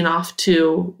rushing off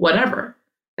to whatever.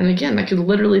 And again, that could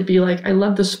literally be like, I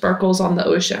love the sparkles on the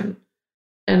ocean.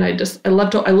 And I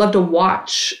love to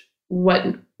watch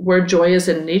where joy is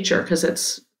in nature, because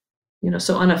it's,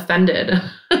 so unoffended,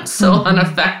 so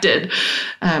unaffected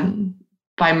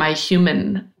by my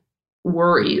human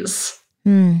worries.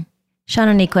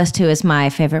 Shauna Nyquist, who is my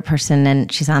favorite person, and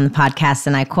she's on the podcast,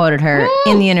 and I quoted her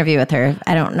in the interview with her.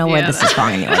 I don't know where this is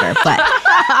falling in the order, but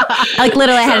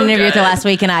literally I had an interview with her last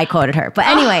week and I quoted her. But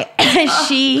anyway,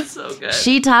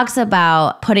 she talks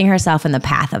about putting herself in the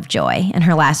path of joy. In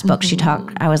her last book,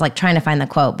 I was like trying to find the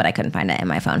quote, but I couldn't find it in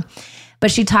my phone.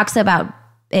 But she talks about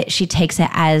it, she takes it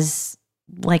as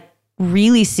like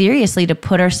really seriously to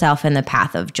put herself in the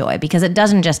path of joy, because it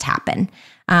doesn't just happen.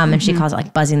 And she calls it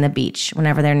like buzzing the beach.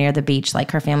 Whenever they're near the beach,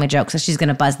 like her family jokes that she's going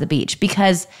to buzz the beach,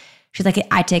 because she's like,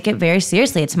 I take it very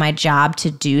seriously. It's my job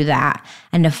to do that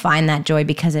and to find that joy,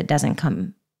 because it doesn't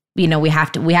come, we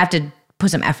have to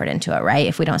put some effort into it, right?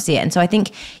 If we don't see it. And so I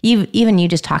think even you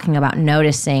just talking about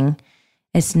noticing,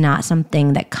 it's not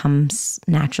something that comes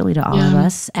naturally to all of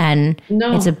us. And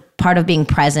it's a part of being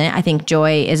present. I think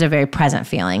joy is a very present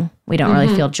feeling. We don't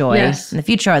really feel joy in the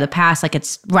future or the past. Like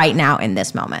it's right now in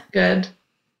this moment. Good.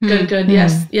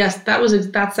 Yes.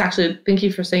 That's actually, thank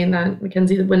you for saying that,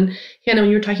 Mackenzie. Hannah,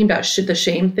 when you were talking about the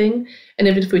shame thing, and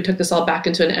even if we took this all back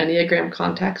into an Enneagram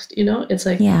context, it's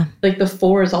like, like the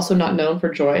 4 is also not known for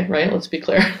joy, right? Let's be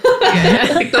clear.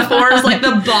 Like the 4 is like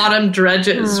the bottom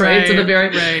dredges, right? So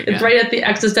it's right at the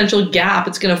existential gap.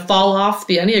 It's going to fall off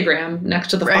the Enneagram next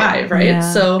to the 5, right? Yeah.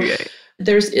 So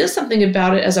there is something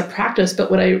about it as a practice,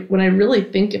 but when I really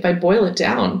think, if I boil it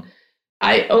down,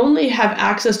 I only have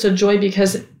access to joy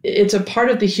because it's a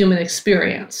part of the human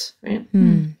experience, right?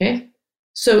 Okay.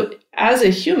 So as a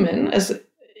human, as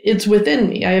it's within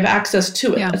me, I have access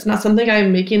to it. Yeah. It's not something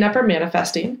I'm making up or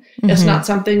manifesting. It's not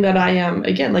something that I am,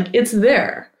 again, like it's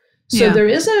there. So there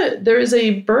is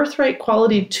a birthright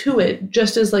quality to it,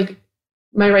 just as like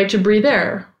my right to breathe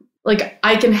air. Like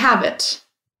I can have it,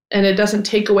 and it doesn't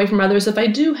take away from others if I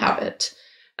do have it.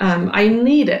 I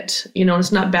need it,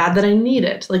 it's not bad that I need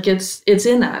it. Like it's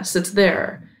in us, it's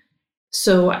there.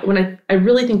 So when I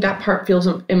really think that part feels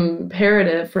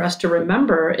imperative for us to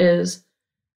remember is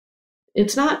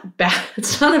it's not bad.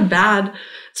 It's not bad.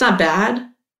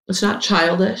 It's not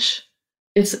childish.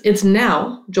 It's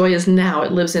now. Joy is now.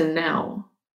 It lives in now.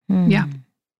 Yeah.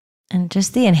 And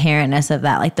just the inherentness of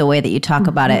that, like the way that you talk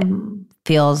about it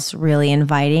feels really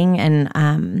inviting.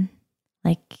 And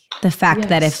like the fact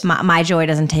that if my joy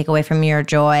doesn't take away from your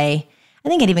joy, I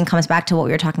think it even comes back to what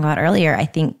we were talking about earlier. I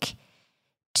think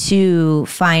to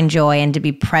find joy and to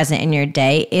be present in your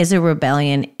day is a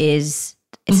rebellion. It's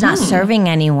not serving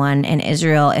anyone in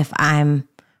Israel if I'm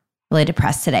really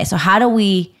depressed today. So how do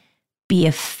we be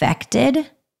affected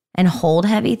and hold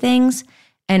heavy things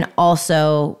and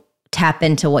also tap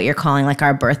into what you're calling like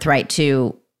our birthright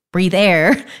to breathe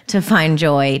air, to find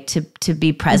joy, to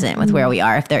be present with where we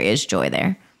are if there is joy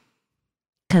there?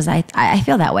 Because I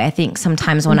feel that way. I think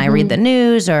sometimes when I read the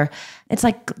news, or it's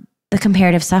like the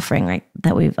comparative suffering, right,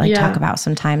 that we talk about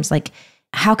sometimes, like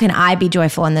how can I be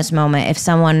joyful in this moment if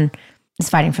someone is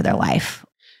fighting for their life?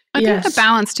 I think the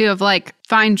balance too of like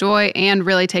find joy and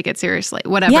really take it seriously,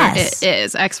 whatever it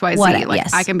is,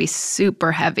 XYZ. I can be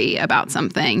super heavy about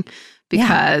something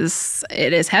because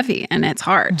it is heavy and it's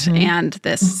hard and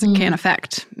this can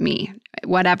affect me,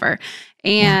 whatever.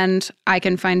 And I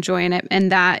can find joy in it.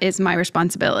 And that is my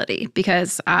responsibility,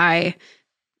 because I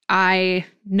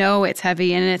know it's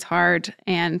heavy and it's hard.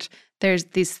 And there's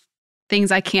these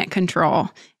things I can't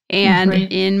control. And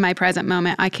Right. in my present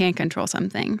moment, I can control some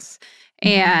things.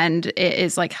 And it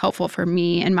is like helpful for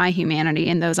me and my humanity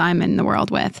and those I'm in the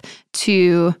world with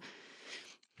to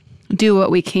do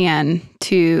what we can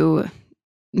to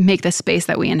make the space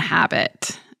that we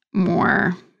inhabit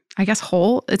more, I guess,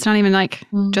 whole. It's not even like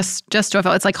just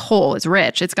joyful. It's like whole. It's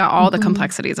rich. It's got all the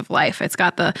complexities of life. It's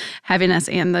got the heaviness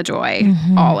and the joy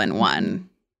all in one.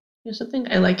 There's something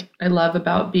I love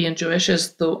about being Jewish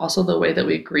is also the way that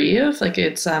we grieve. Like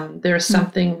it's there's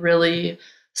something really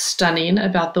stunning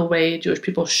about the way Jewish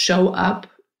people show up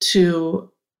to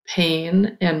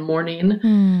pain and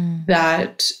mourning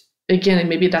that, again, and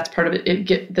maybe that's part of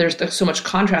it. There's so much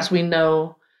contrast. We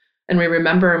know and we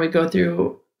remember, and we go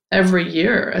through every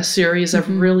year a series of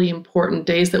really important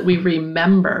days that we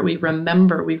remember.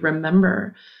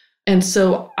 And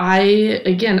so I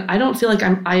don't feel like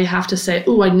I have to say,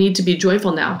 oh, I need to be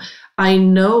joyful now. I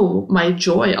know my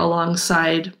joy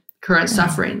alongside current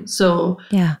suffering. So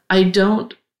I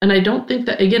don't think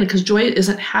that, again, because joy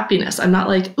isn't happiness. I'm not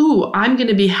like, ooh, I'm going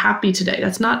to be happy today.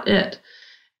 That's not it.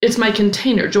 It's my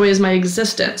container. Joy is my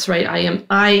existence, right?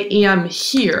 I am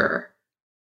here.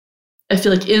 I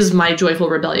feel like is my joyful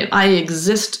rebellion. I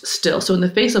exist still. So in the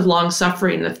face of long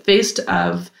suffering, in the face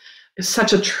of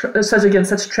such tragedy on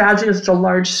such a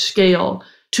large scale,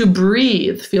 to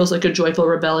breathe feels like a joyful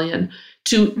rebellion.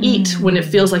 To eat when it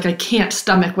feels like I can't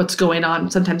stomach what's going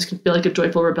on sometimes can feel like a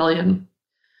joyful rebellion.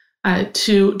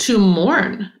 To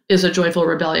mourn is a joyful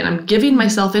rebellion. I'm giving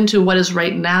myself into what is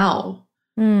right now.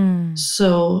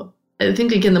 So I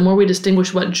think, again, the more we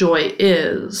distinguish what joy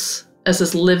is as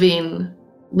this living,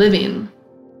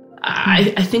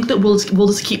 I think that we'll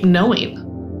just keep knowing.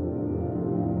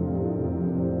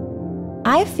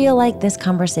 I feel like this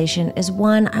conversation is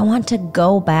one I want to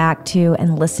go back to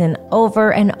and listen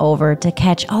over and over to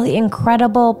catch all the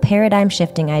incredible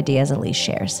paradigm-shifting ideas Elyse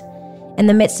shares. In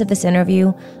the midst of this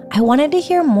interview, I wanted to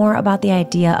hear more about the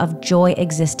idea of joy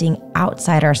existing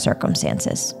outside our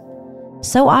circumstances.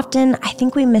 So often, I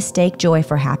think we mistake joy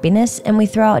for happiness, and we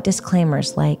throw out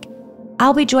disclaimers like,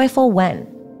 I'll be joyful when,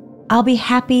 I'll be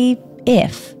happy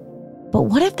if. But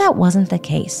what if that wasn't the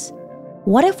case?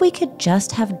 What if we could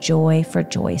just have joy for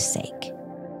joy's sake?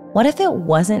 What if it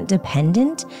wasn't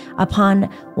dependent upon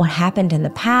what happened in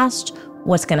the past,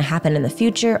 what's going to happen in the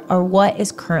future, or what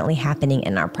is currently happening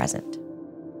in our present?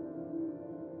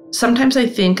 Sometimes I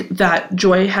think that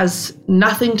joy has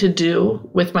nothing to do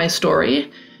with my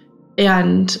story.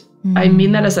 And I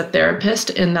mean that as a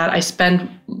therapist, in that I spend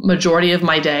majority of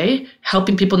my day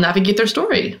helping people navigate their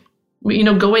story.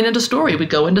 Going into story, we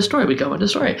go into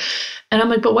story. And I'm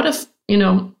like, but what if,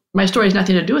 my story has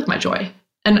nothing to do with my joy?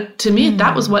 And to me,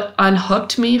 that was what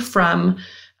unhooked me from,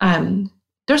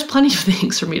 there's plenty of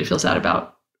things for me to feel sad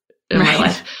about in my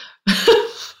life.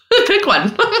 Pick one.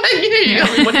 What do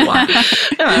you want?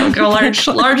 I've got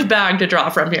a large bag to draw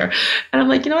from here. And I'm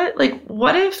like, you know what? Like,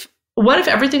 what if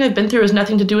everything I've been through has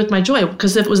nothing to do with my joy?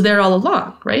 Because it was there all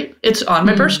along, right? It's on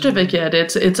my birth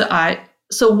certificate.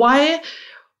 So why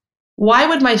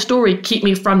would my story keep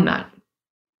me from that?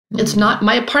 It's not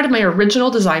part of my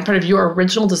original design, part of your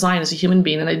original design as a human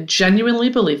being, and I genuinely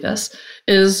believe this,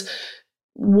 is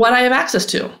what I have access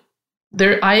to.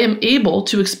 I am able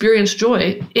to experience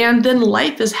joy, and then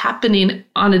life is happening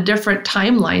on a different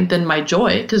timeline than my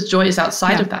joy, because joy is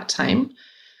outside of that time.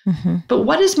 But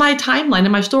what does my timeline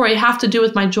and my story have to do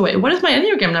with my joy? What does my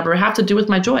Enneagram number have to do with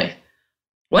my joy?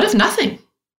 What if nothing?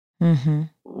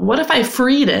 What if I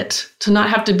freed it to not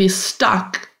have to be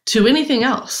stuck to anything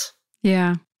else?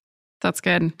 Yeah, that's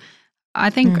good. I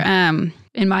think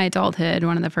in my adulthood,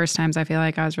 one of the first times I feel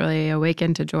like I was really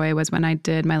awakened to joy was when I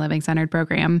did my Living Centered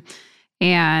program.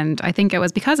 And I think it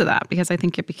was because of that, because I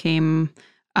think it became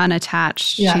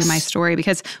unattached to my story.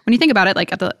 Because when you think about it,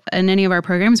 like in any of our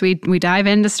programs, we dive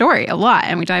into story a lot,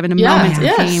 and we dive into moments of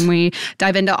pain. We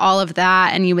dive into all of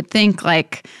that. And you would think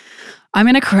like, I'm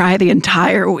going to cry the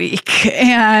entire week,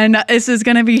 and this is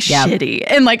going to be shitty,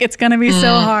 and like it's going to be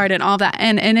so hard and all that.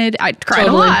 And I cried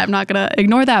a lot. I'm not going to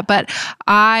ignore that. But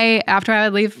after I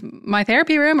would leave my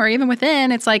therapy room, or even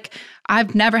within, it's like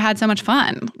I've never had so much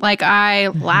fun. Like I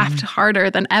laughed harder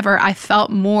than ever. I felt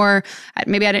more,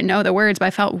 maybe I didn't know the words, but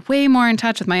I felt way more in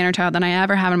touch with my inner child than I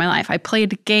ever have in my life. I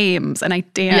played games, and I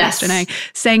danced, and I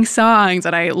sang songs,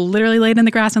 and I literally laid in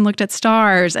the grass and looked at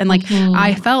stars. And like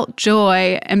I felt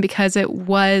joy. And because it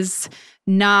was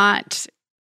not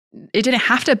it didn't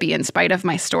have to be in spite of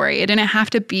my story. It didn't have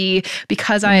to be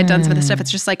because I had done some of this stuff.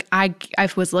 It's just like I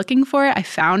was looking for it. I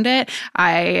found it.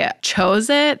 I chose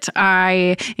it.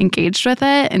 I engaged with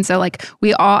it. And so like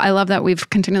I love that we've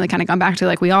continually kind of gone back to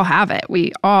like, we all have it.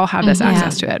 We all have this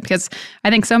access to it, because I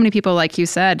think so many people, like you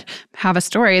said, have a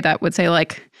story that would say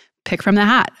like, pick from the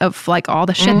hat of like all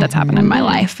the shit that's happened in my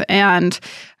life. And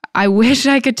I wish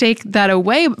I could take that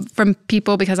away from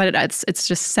people, because it's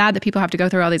just sad that people have to go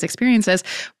through all these experiences.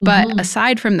 But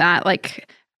aside from that,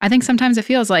 like, I think sometimes it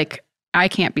feels like I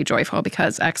can't be joyful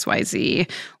because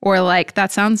XYZ, or like,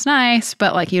 that sounds nice,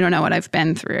 but like, you don't know what I've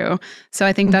been through. So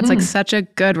I think that's like such a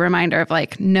good reminder of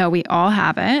like, no, we all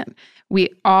have it. We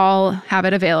all have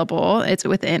it available. It's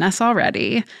within us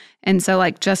already. And so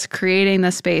like just creating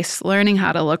the space, learning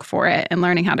how to look for it and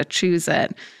learning how to choose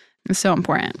it is so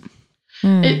important.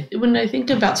 When I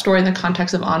think about story in the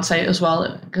context of onsite as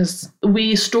well, because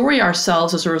we story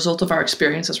ourselves as a result of our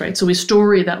experiences, right? So we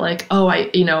story that like, oh, I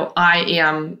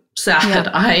am sad,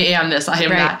 I am this, I am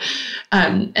that.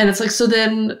 And it's like, so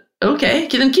then, okay,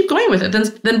 then keep going with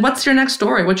it. Then what's your next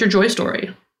story? What's your joy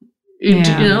story? You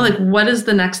know, like what is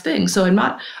the next thing? So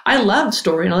I love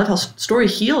story, and I love how story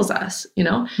heals us, you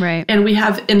know? Right. And we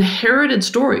have inherited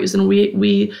stories, and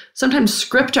we sometimes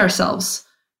script ourselves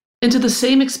into the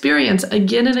same experience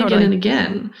again and again and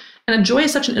again. And joy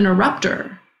is such an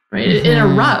interrupter, right? It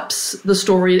interrupts the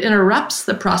story, it interrupts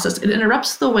the process, it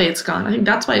interrupts the way it's gone. I think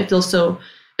that's why it feels so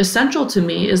essential to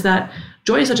me, is that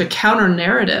joy is such a counter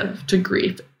narrative to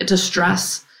grief, to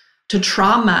stress, to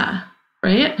trauma,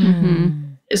 right?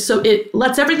 So it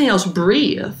lets everything else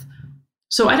breathe.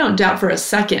 So I don't doubt for a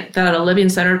second that at a Living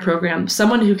Centered program,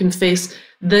 someone who can face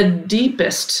the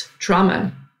deepest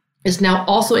trauma is now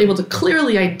also able to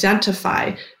clearly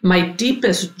identify my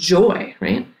deepest joy,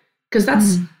 right? Because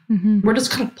that's, we're just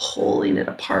kind of pulling it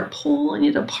apart.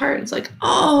 It's like,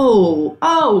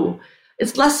 oh,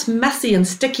 it's less messy and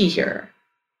sticky here.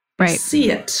 Right. I see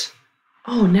it.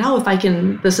 Oh, now if I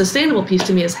can, the sustainable piece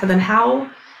to me is, then how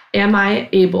am I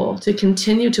able to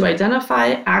continue to identify,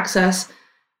 access,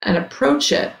 and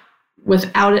approach it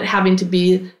without it having to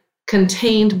be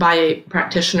contained by a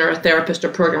practitioner, a therapist, or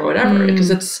program, or whatever?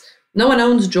 Because no one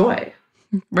owns joy.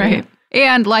 Right.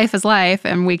 Yeah. And life is life,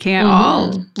 and we can't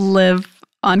all live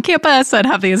on campus and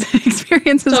have these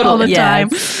experiences all the time.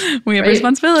 We have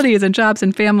responsibilities and jobs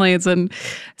and families. And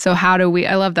so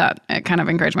I love that kind of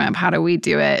encouragement of how do we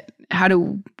do it?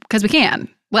 Because we can.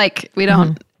 Like, we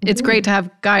don't, it's great to have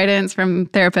guidance from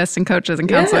therapists and coaches and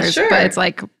counselors, but it's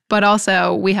like, but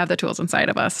also we have the tools inside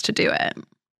of us to do it.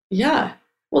 Yeah.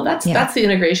 Well, that's the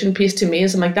integration piece to me,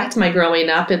 is I'm like, that's my growing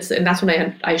up. And that's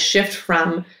when I shift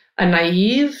from a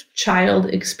naive child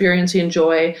experiencing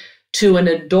joy to an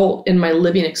adult in my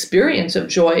living experience of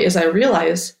joy, is I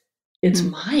realize it's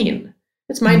mine.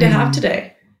 It's mine to have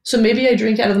today. So maybe I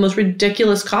drink out of the most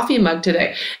ridiculous coffee mug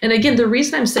today. And again, the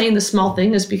reason I'm saying the small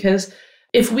thing is because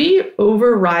if we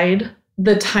override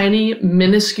the tiny,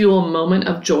 minuscule moment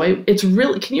of joy, it's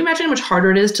really, can you imagine how much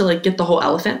harder it is to like get the whole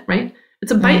elephant, right?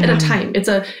 It's a bite at a time. It's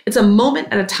a moment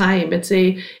at a time. It's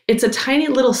a tiny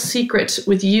little secret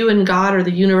with you and God or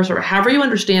the universe or however you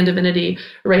understand divinity,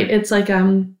 right? It's like,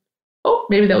 oh,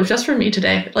 maybe that was just for me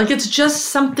today. Like, it's just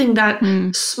something that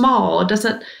small. It's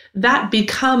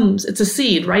a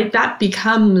seed, right? That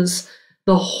becomes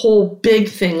the whole big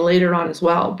thing later on as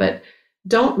well. But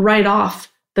don't write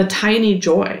off the tiny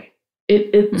joy.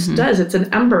 It does. It's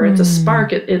an ember. It's a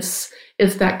spark. It's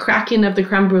that cracking of the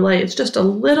creme brulee. It's just a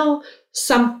little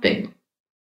something.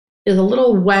 Is a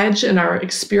little wedge in our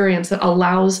experience that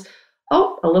allows, a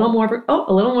little more of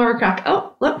a crack.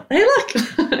 Oh, look, hey, look,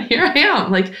 here I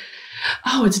am. Like,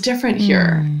 oh, it's different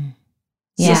here.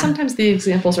 So sometimes the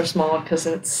examples are small because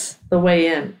it's the way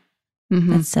in.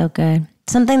 That's so good.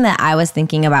 Something that I was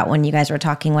thinking about when you guys were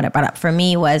talking, what it brought up for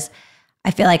me was, I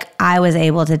feel like I was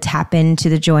able to tap into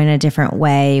the joy in a different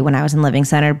way when I was in Living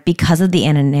Center because of the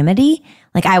anonymity.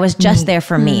 Like, I was just there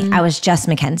for me. I was just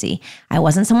Mackenzie. I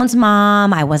wasn't someone's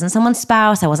mom. I wasn't someone's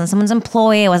spouse. I wasn't someone's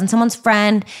employee. I wasn't someone's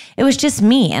friend. It was just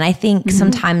me. And I think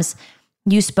sometimes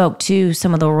you spoke to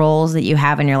some of the roles that you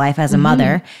have in your life as a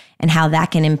mother and how that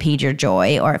can impede your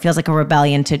joy, or it feels like a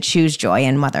rebellion to choose joy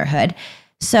in motherhood.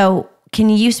 So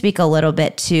can you speak a little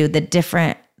bit to the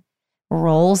different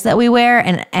roles that we wear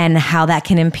and how that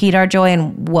can impede our joy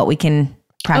and what we can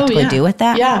practically do with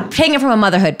that? Yeah. Taking it from a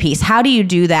motherhood piece, how do you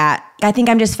do that? I think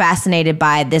I'm just fascinated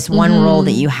by this one role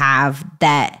that you have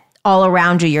that all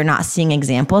around you, you're not seeing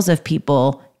examples of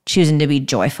people choosing to be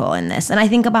joyful in this. And I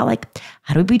think about like,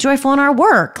 how do we be joyful in our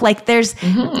work? Like there's,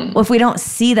 if we don't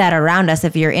see that around us,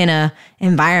 if you're in a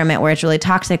environment where it's really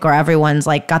toxic or everyone's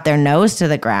like got their nose to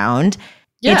the ground,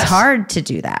 Yes. It's hard to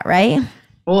do that, right?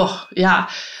 Oh, yeah.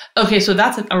 Okay, so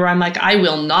that's where I'm like, I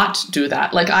will not do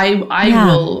that. Like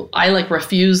I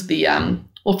refuse the,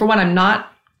 well, for one, I'm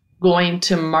not going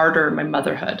to martyr my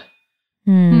motherhood.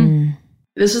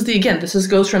 This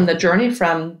goes from the journey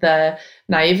from the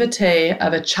naivete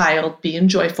of a child being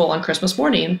joyful on Christmas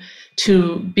morning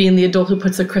to being the adult who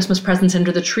puts the Christmas presents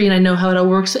under the tree, and I know how it all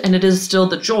works, and it is still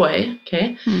the joy.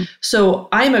 Okay. So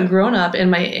I'm a grown-up in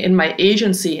my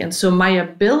agency. And so my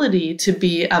ability to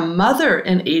be a mother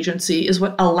in agency is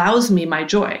what allows me my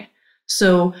joy.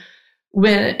 So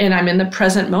and I'm in the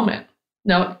present moment.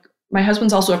 Now, my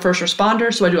husband's also a first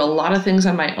responder, so I do a lot of things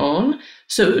on my own.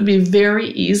 So it would be very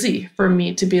easy for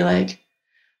me to be like,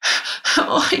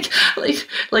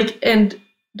 and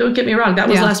don't get me wrong, that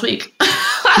was last week.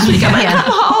 Last week I'm like, I'm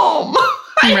home.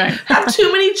 I have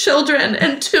too many children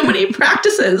and too many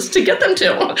practices to get them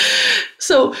to.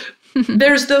 So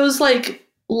there's those like,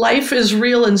 life is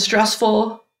real and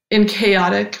stressful and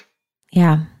chaotic.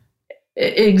 Yeah.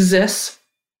 It exists.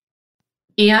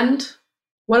 And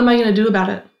what am I going to do about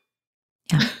it?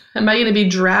 Yeah. Am I going to be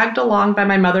dragged along by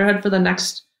my motherhood for the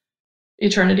next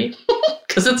eternity?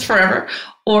 Because it's forever.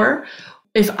 Or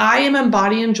if I am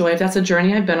embodying joy, if that's a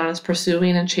journey I've been on, is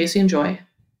pursuing and chasing joy,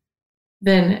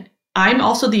 then I'm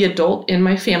also the adult in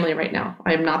my family right now.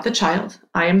 I am not the child.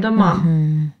 I am the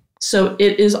mom. So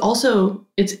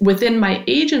it's within my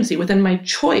agency, within my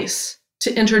choice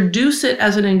to introduce it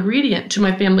as an ingredient to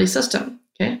my family system.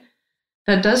 Okay.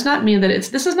 That does not mean that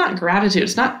this is not gratitude.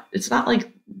 It's not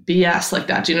like BS like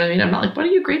that. Do you know what I mean? I'm not like, what are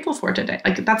you grateful for today?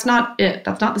 Like, that's not it.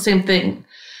 That's not the same thing.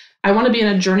 I want to be in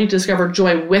a journey to discover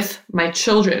joy with my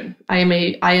children. I am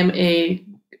a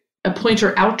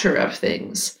pointer outer of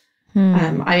things.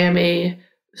 I am a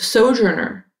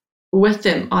sojourner with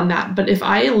them on that. But if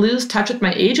I lose touch with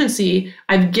my agency,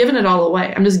 I've given it all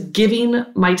away. I'm just giving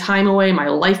my time away, my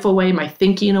life away, my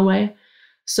thinking away.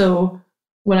 So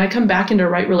when I come back into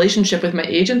right relationship with my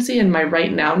agency and my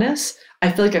right nowness,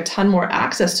 I feel like a ton more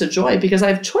access to joy because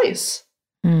I have choice.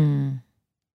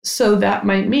 So that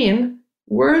might mean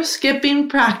we're skipping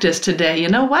practice today. You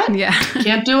know what? Yeah.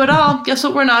 Can't do it all. Guess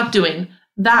what we're not doing?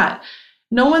 That.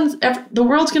 The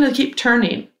world's going to keep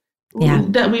turning. Yeah.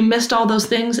 That we missed all those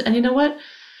things. And you know what?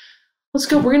 Let's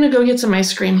go. We're going to go get some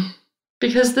ice cream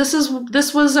because this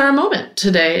was our moment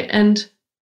today and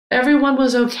everyone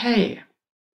was okay.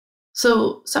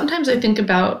 So sometimes I think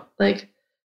about like,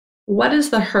 what is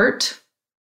the hurt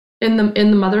in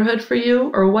the motherhood for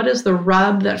you? Or what is the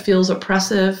rub that feels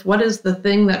oppressive? What is the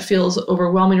thing that feels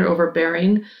overwhelming or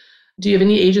overbearing? Do you have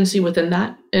any agency within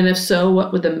that? And if so,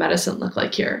 what would the medicine look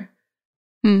like here?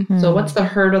 So what's the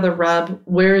hurt or the rub?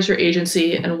 Where is your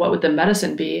agency and what would the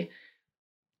medicine be?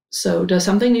 So does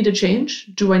something need to change?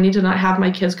 Do I need to not have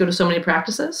my kids go to so many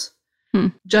practices?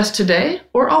 Just today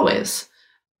or always?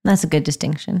 That's a good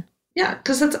distinction. Yeah,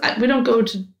 because we don't go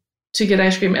to get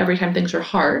ice cream every time things are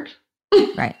hard.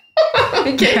 Right.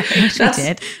 Okay. I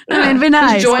did. I mean, be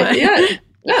nice. Joy,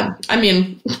 yeah. I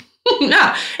mean,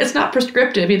 yeah, it's not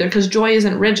prescriptive either because joy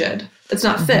isn't rigid. It's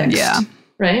not fixed. Yeah.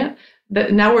 Right?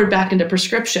 Now we're back into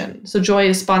prescription. So joy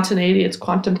is spontaneity. It's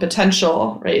quantum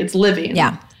potential, right? It's living.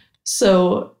 Yeah.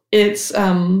 So it's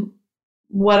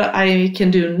what I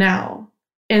can do now.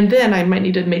 And then I might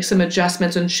need to make some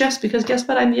adjustments and shifts because guess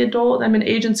what? I'm the adult. I'm an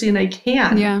agency and I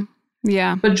can. Yeah.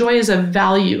 Yeah. But joy is a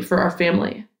value for our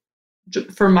family,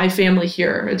 for my family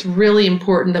here. It's really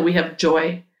important that we have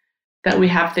joy, that we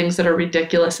have things that are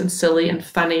ridiculous and silly and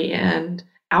funny and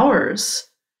ours,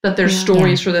 that there's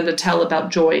stories for them to tell about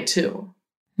joy too.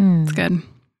 That's good.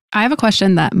 I have a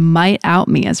question that might out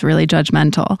me as really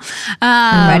judgmental.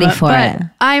 I'm ready for it.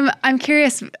 I'm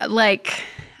curious, like,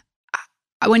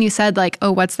 when you said like,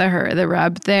 oh, what's the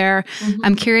rub there?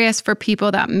 I'm curious for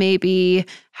people that maybe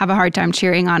have a hard time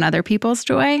cheering on other people's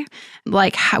joy,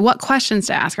 like what questions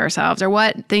to ask ourselves or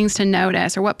what things to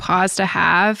notice or what pause to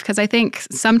have. Because I think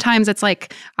sometimes it's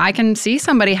like, I can see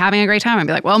somebody having a great time and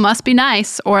be like, well, must be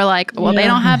nice. Or like, well, they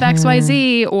don't have X, Y,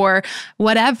 Z or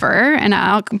whatever. And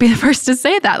I'll be the first to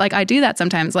say that. Like I do that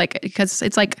sometimes, like, because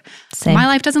it's like, my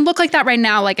life doesn't look like that right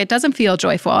now. Like it doesn't feel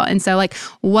joyful. And so like,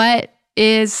 what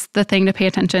is the thing to pay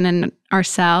attention in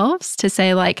ourselves to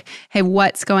say like, hey,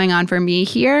 what's going on for me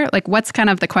here? Like what's kind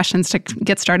of the questions to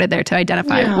get started there to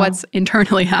identify what's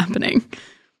internally happening?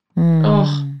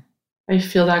 Oh, I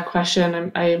feel that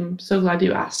question. I'm so glad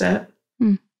you asked it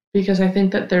because I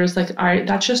think that there's like,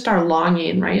 that's just our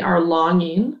longing, right? Our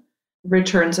longing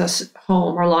returns us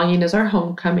home. Our longing is our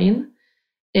homecoming.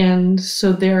 And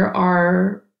so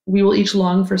we will each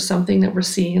long for something that we're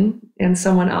seeing in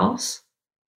someone else.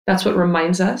 That's what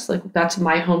reminds us, like, that's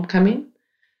my homecoming.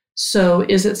 So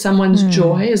is it someone's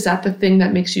joy? Is that the thing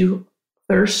that makes you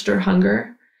thirst or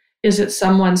hunger? Is it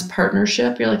someone's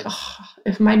partnership? You're like, oh,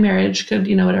 if my marriage could,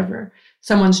 whatever,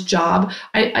 someone's job.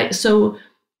 So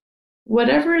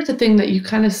whatever the thing that you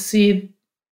kind of see,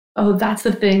 oh, that's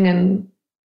the thing, and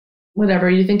whatever,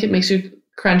 you think it makes you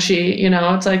crunchy,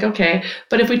 it's like, okay.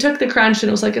 But if we took the crunch and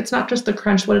it was like, it's not just the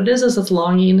crunch, what it is it's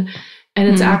longing. And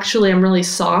it's actually, I'm really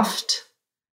soft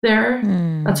there.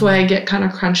 That's why I get kind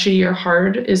of crunchy or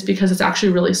hard, is because it's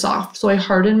actually really soft. So I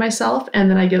harden myself and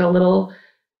then I get a little,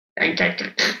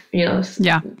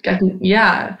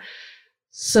 yeah.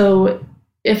 So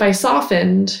if I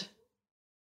softened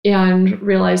and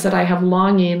realized that I have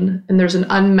longing and there's an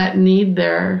unmet need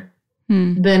there,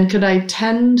 then could I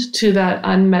tend to that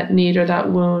unmet need or that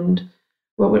wound?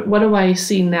 What do I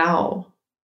see now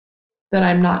that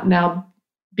I'm not now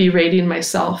berating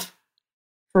myself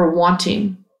for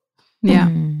wanting? Yeah.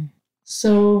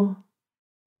 So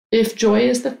if joy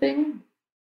is the thing,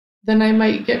 then I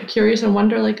might get curious and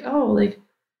wonder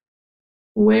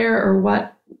where or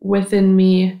what within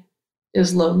me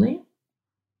is lonely?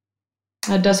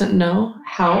 That doesn't know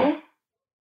how.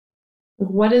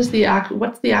 What's the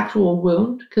actual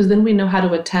wound? Because then we know how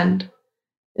to attend.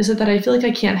 Is it that I feel like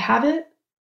I can't have it?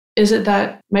 Is it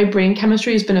that my brain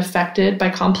chemistry has been affected by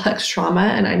complex trauma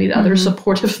and I need other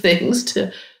supportive things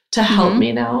to help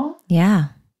me now? Yeah.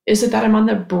 Is it that I'm on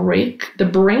the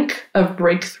brink of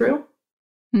breakthrough?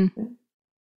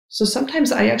 So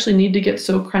sometimes I actually need to get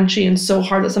so crunchy and so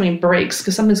hard that something breaks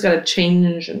because something's got to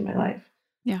change in my life.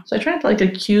 Yeah. So I try not to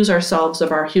accuse ourselves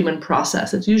of our human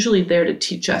process. It's usually there to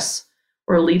teach us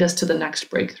or lead us to the next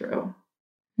breakthrough.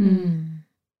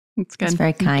 That's good. It's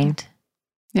very kind.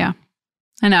 Yeah.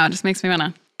 I know. It just makes me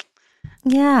want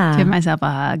to give myself a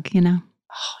hug,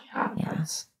 Oh yeah.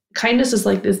 Kindness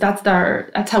is that's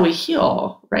how we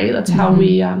heal, right? That's how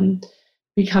we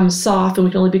become soft, and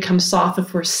we can only become soft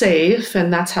if we're safe.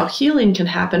 And that's how healing can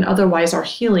happen. Otherwise our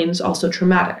healing is also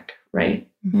traumatic, right?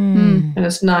 And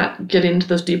it's not getting into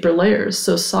those deeper layers.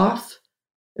 So soft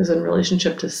is in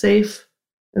relationship to safe,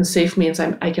 and safe means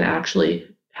I can actually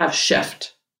have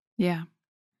shift. Yeah.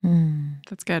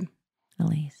 That's good.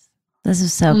 Elyse, this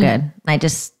is so good. I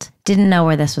just didn't know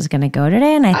where this was going to go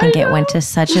today. And I think it went to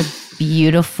such a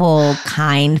beautiful,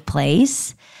 kind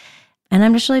place. And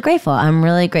I'm just really grateful. I'm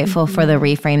really grateful for the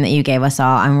reframe that you gave us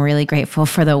all. I'm really grateful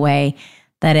for the way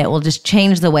that it will just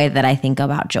change the way that I think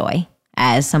about joy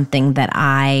as something that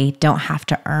I don't have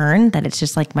to earn, that it's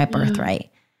just like my birthright.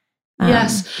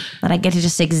 Yes. That I get to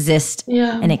just exist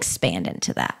and expand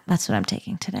into that. That's what I'm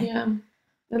taking today. Yeah.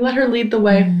 And let her lead the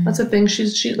way. That's the thing.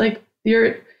 She like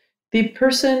the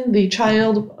person, the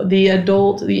child, the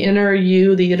adult, the inner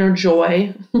you, the inner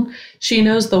joy. She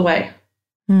knows the way.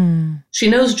 She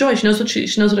knows joy. She knows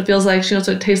she knows what it feels like. She knows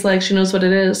what it tastes like. She knows what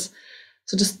it is.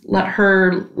 So just let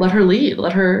her lead.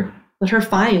 Let her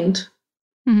find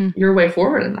your way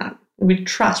forward in that. And we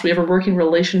trust. We have a working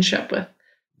relationship with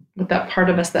that part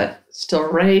of us that's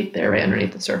still right there, right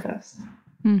underneath the surface.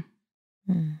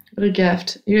 What a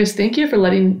gift. You guys, thank you for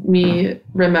letting me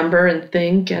remember and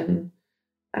think and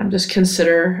just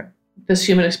consider this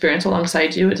human experience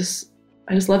alongside you. I just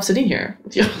love sitting here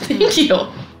with you. Thank you.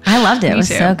 I loved it. It was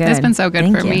too. so good. It's been so good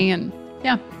Thank for you. me. And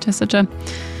just such a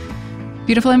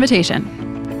beautiful invitation.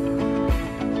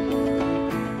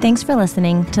 Thanks for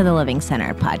listening to the Living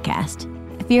Centered podcast.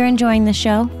 If you're enjoying the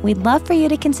show, we'd love for you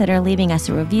to consider leaving us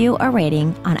a review or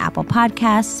rating on Apple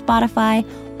Podcasts, Spotify,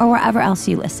 or wherever else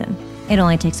you listen. It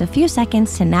only takes a few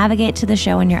seconds to navigate to the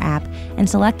show in your app and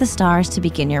select the stars to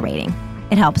begin your rating.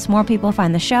 It helps more people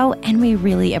find the show, and we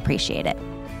really appreciate it.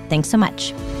 Thanks so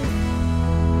much.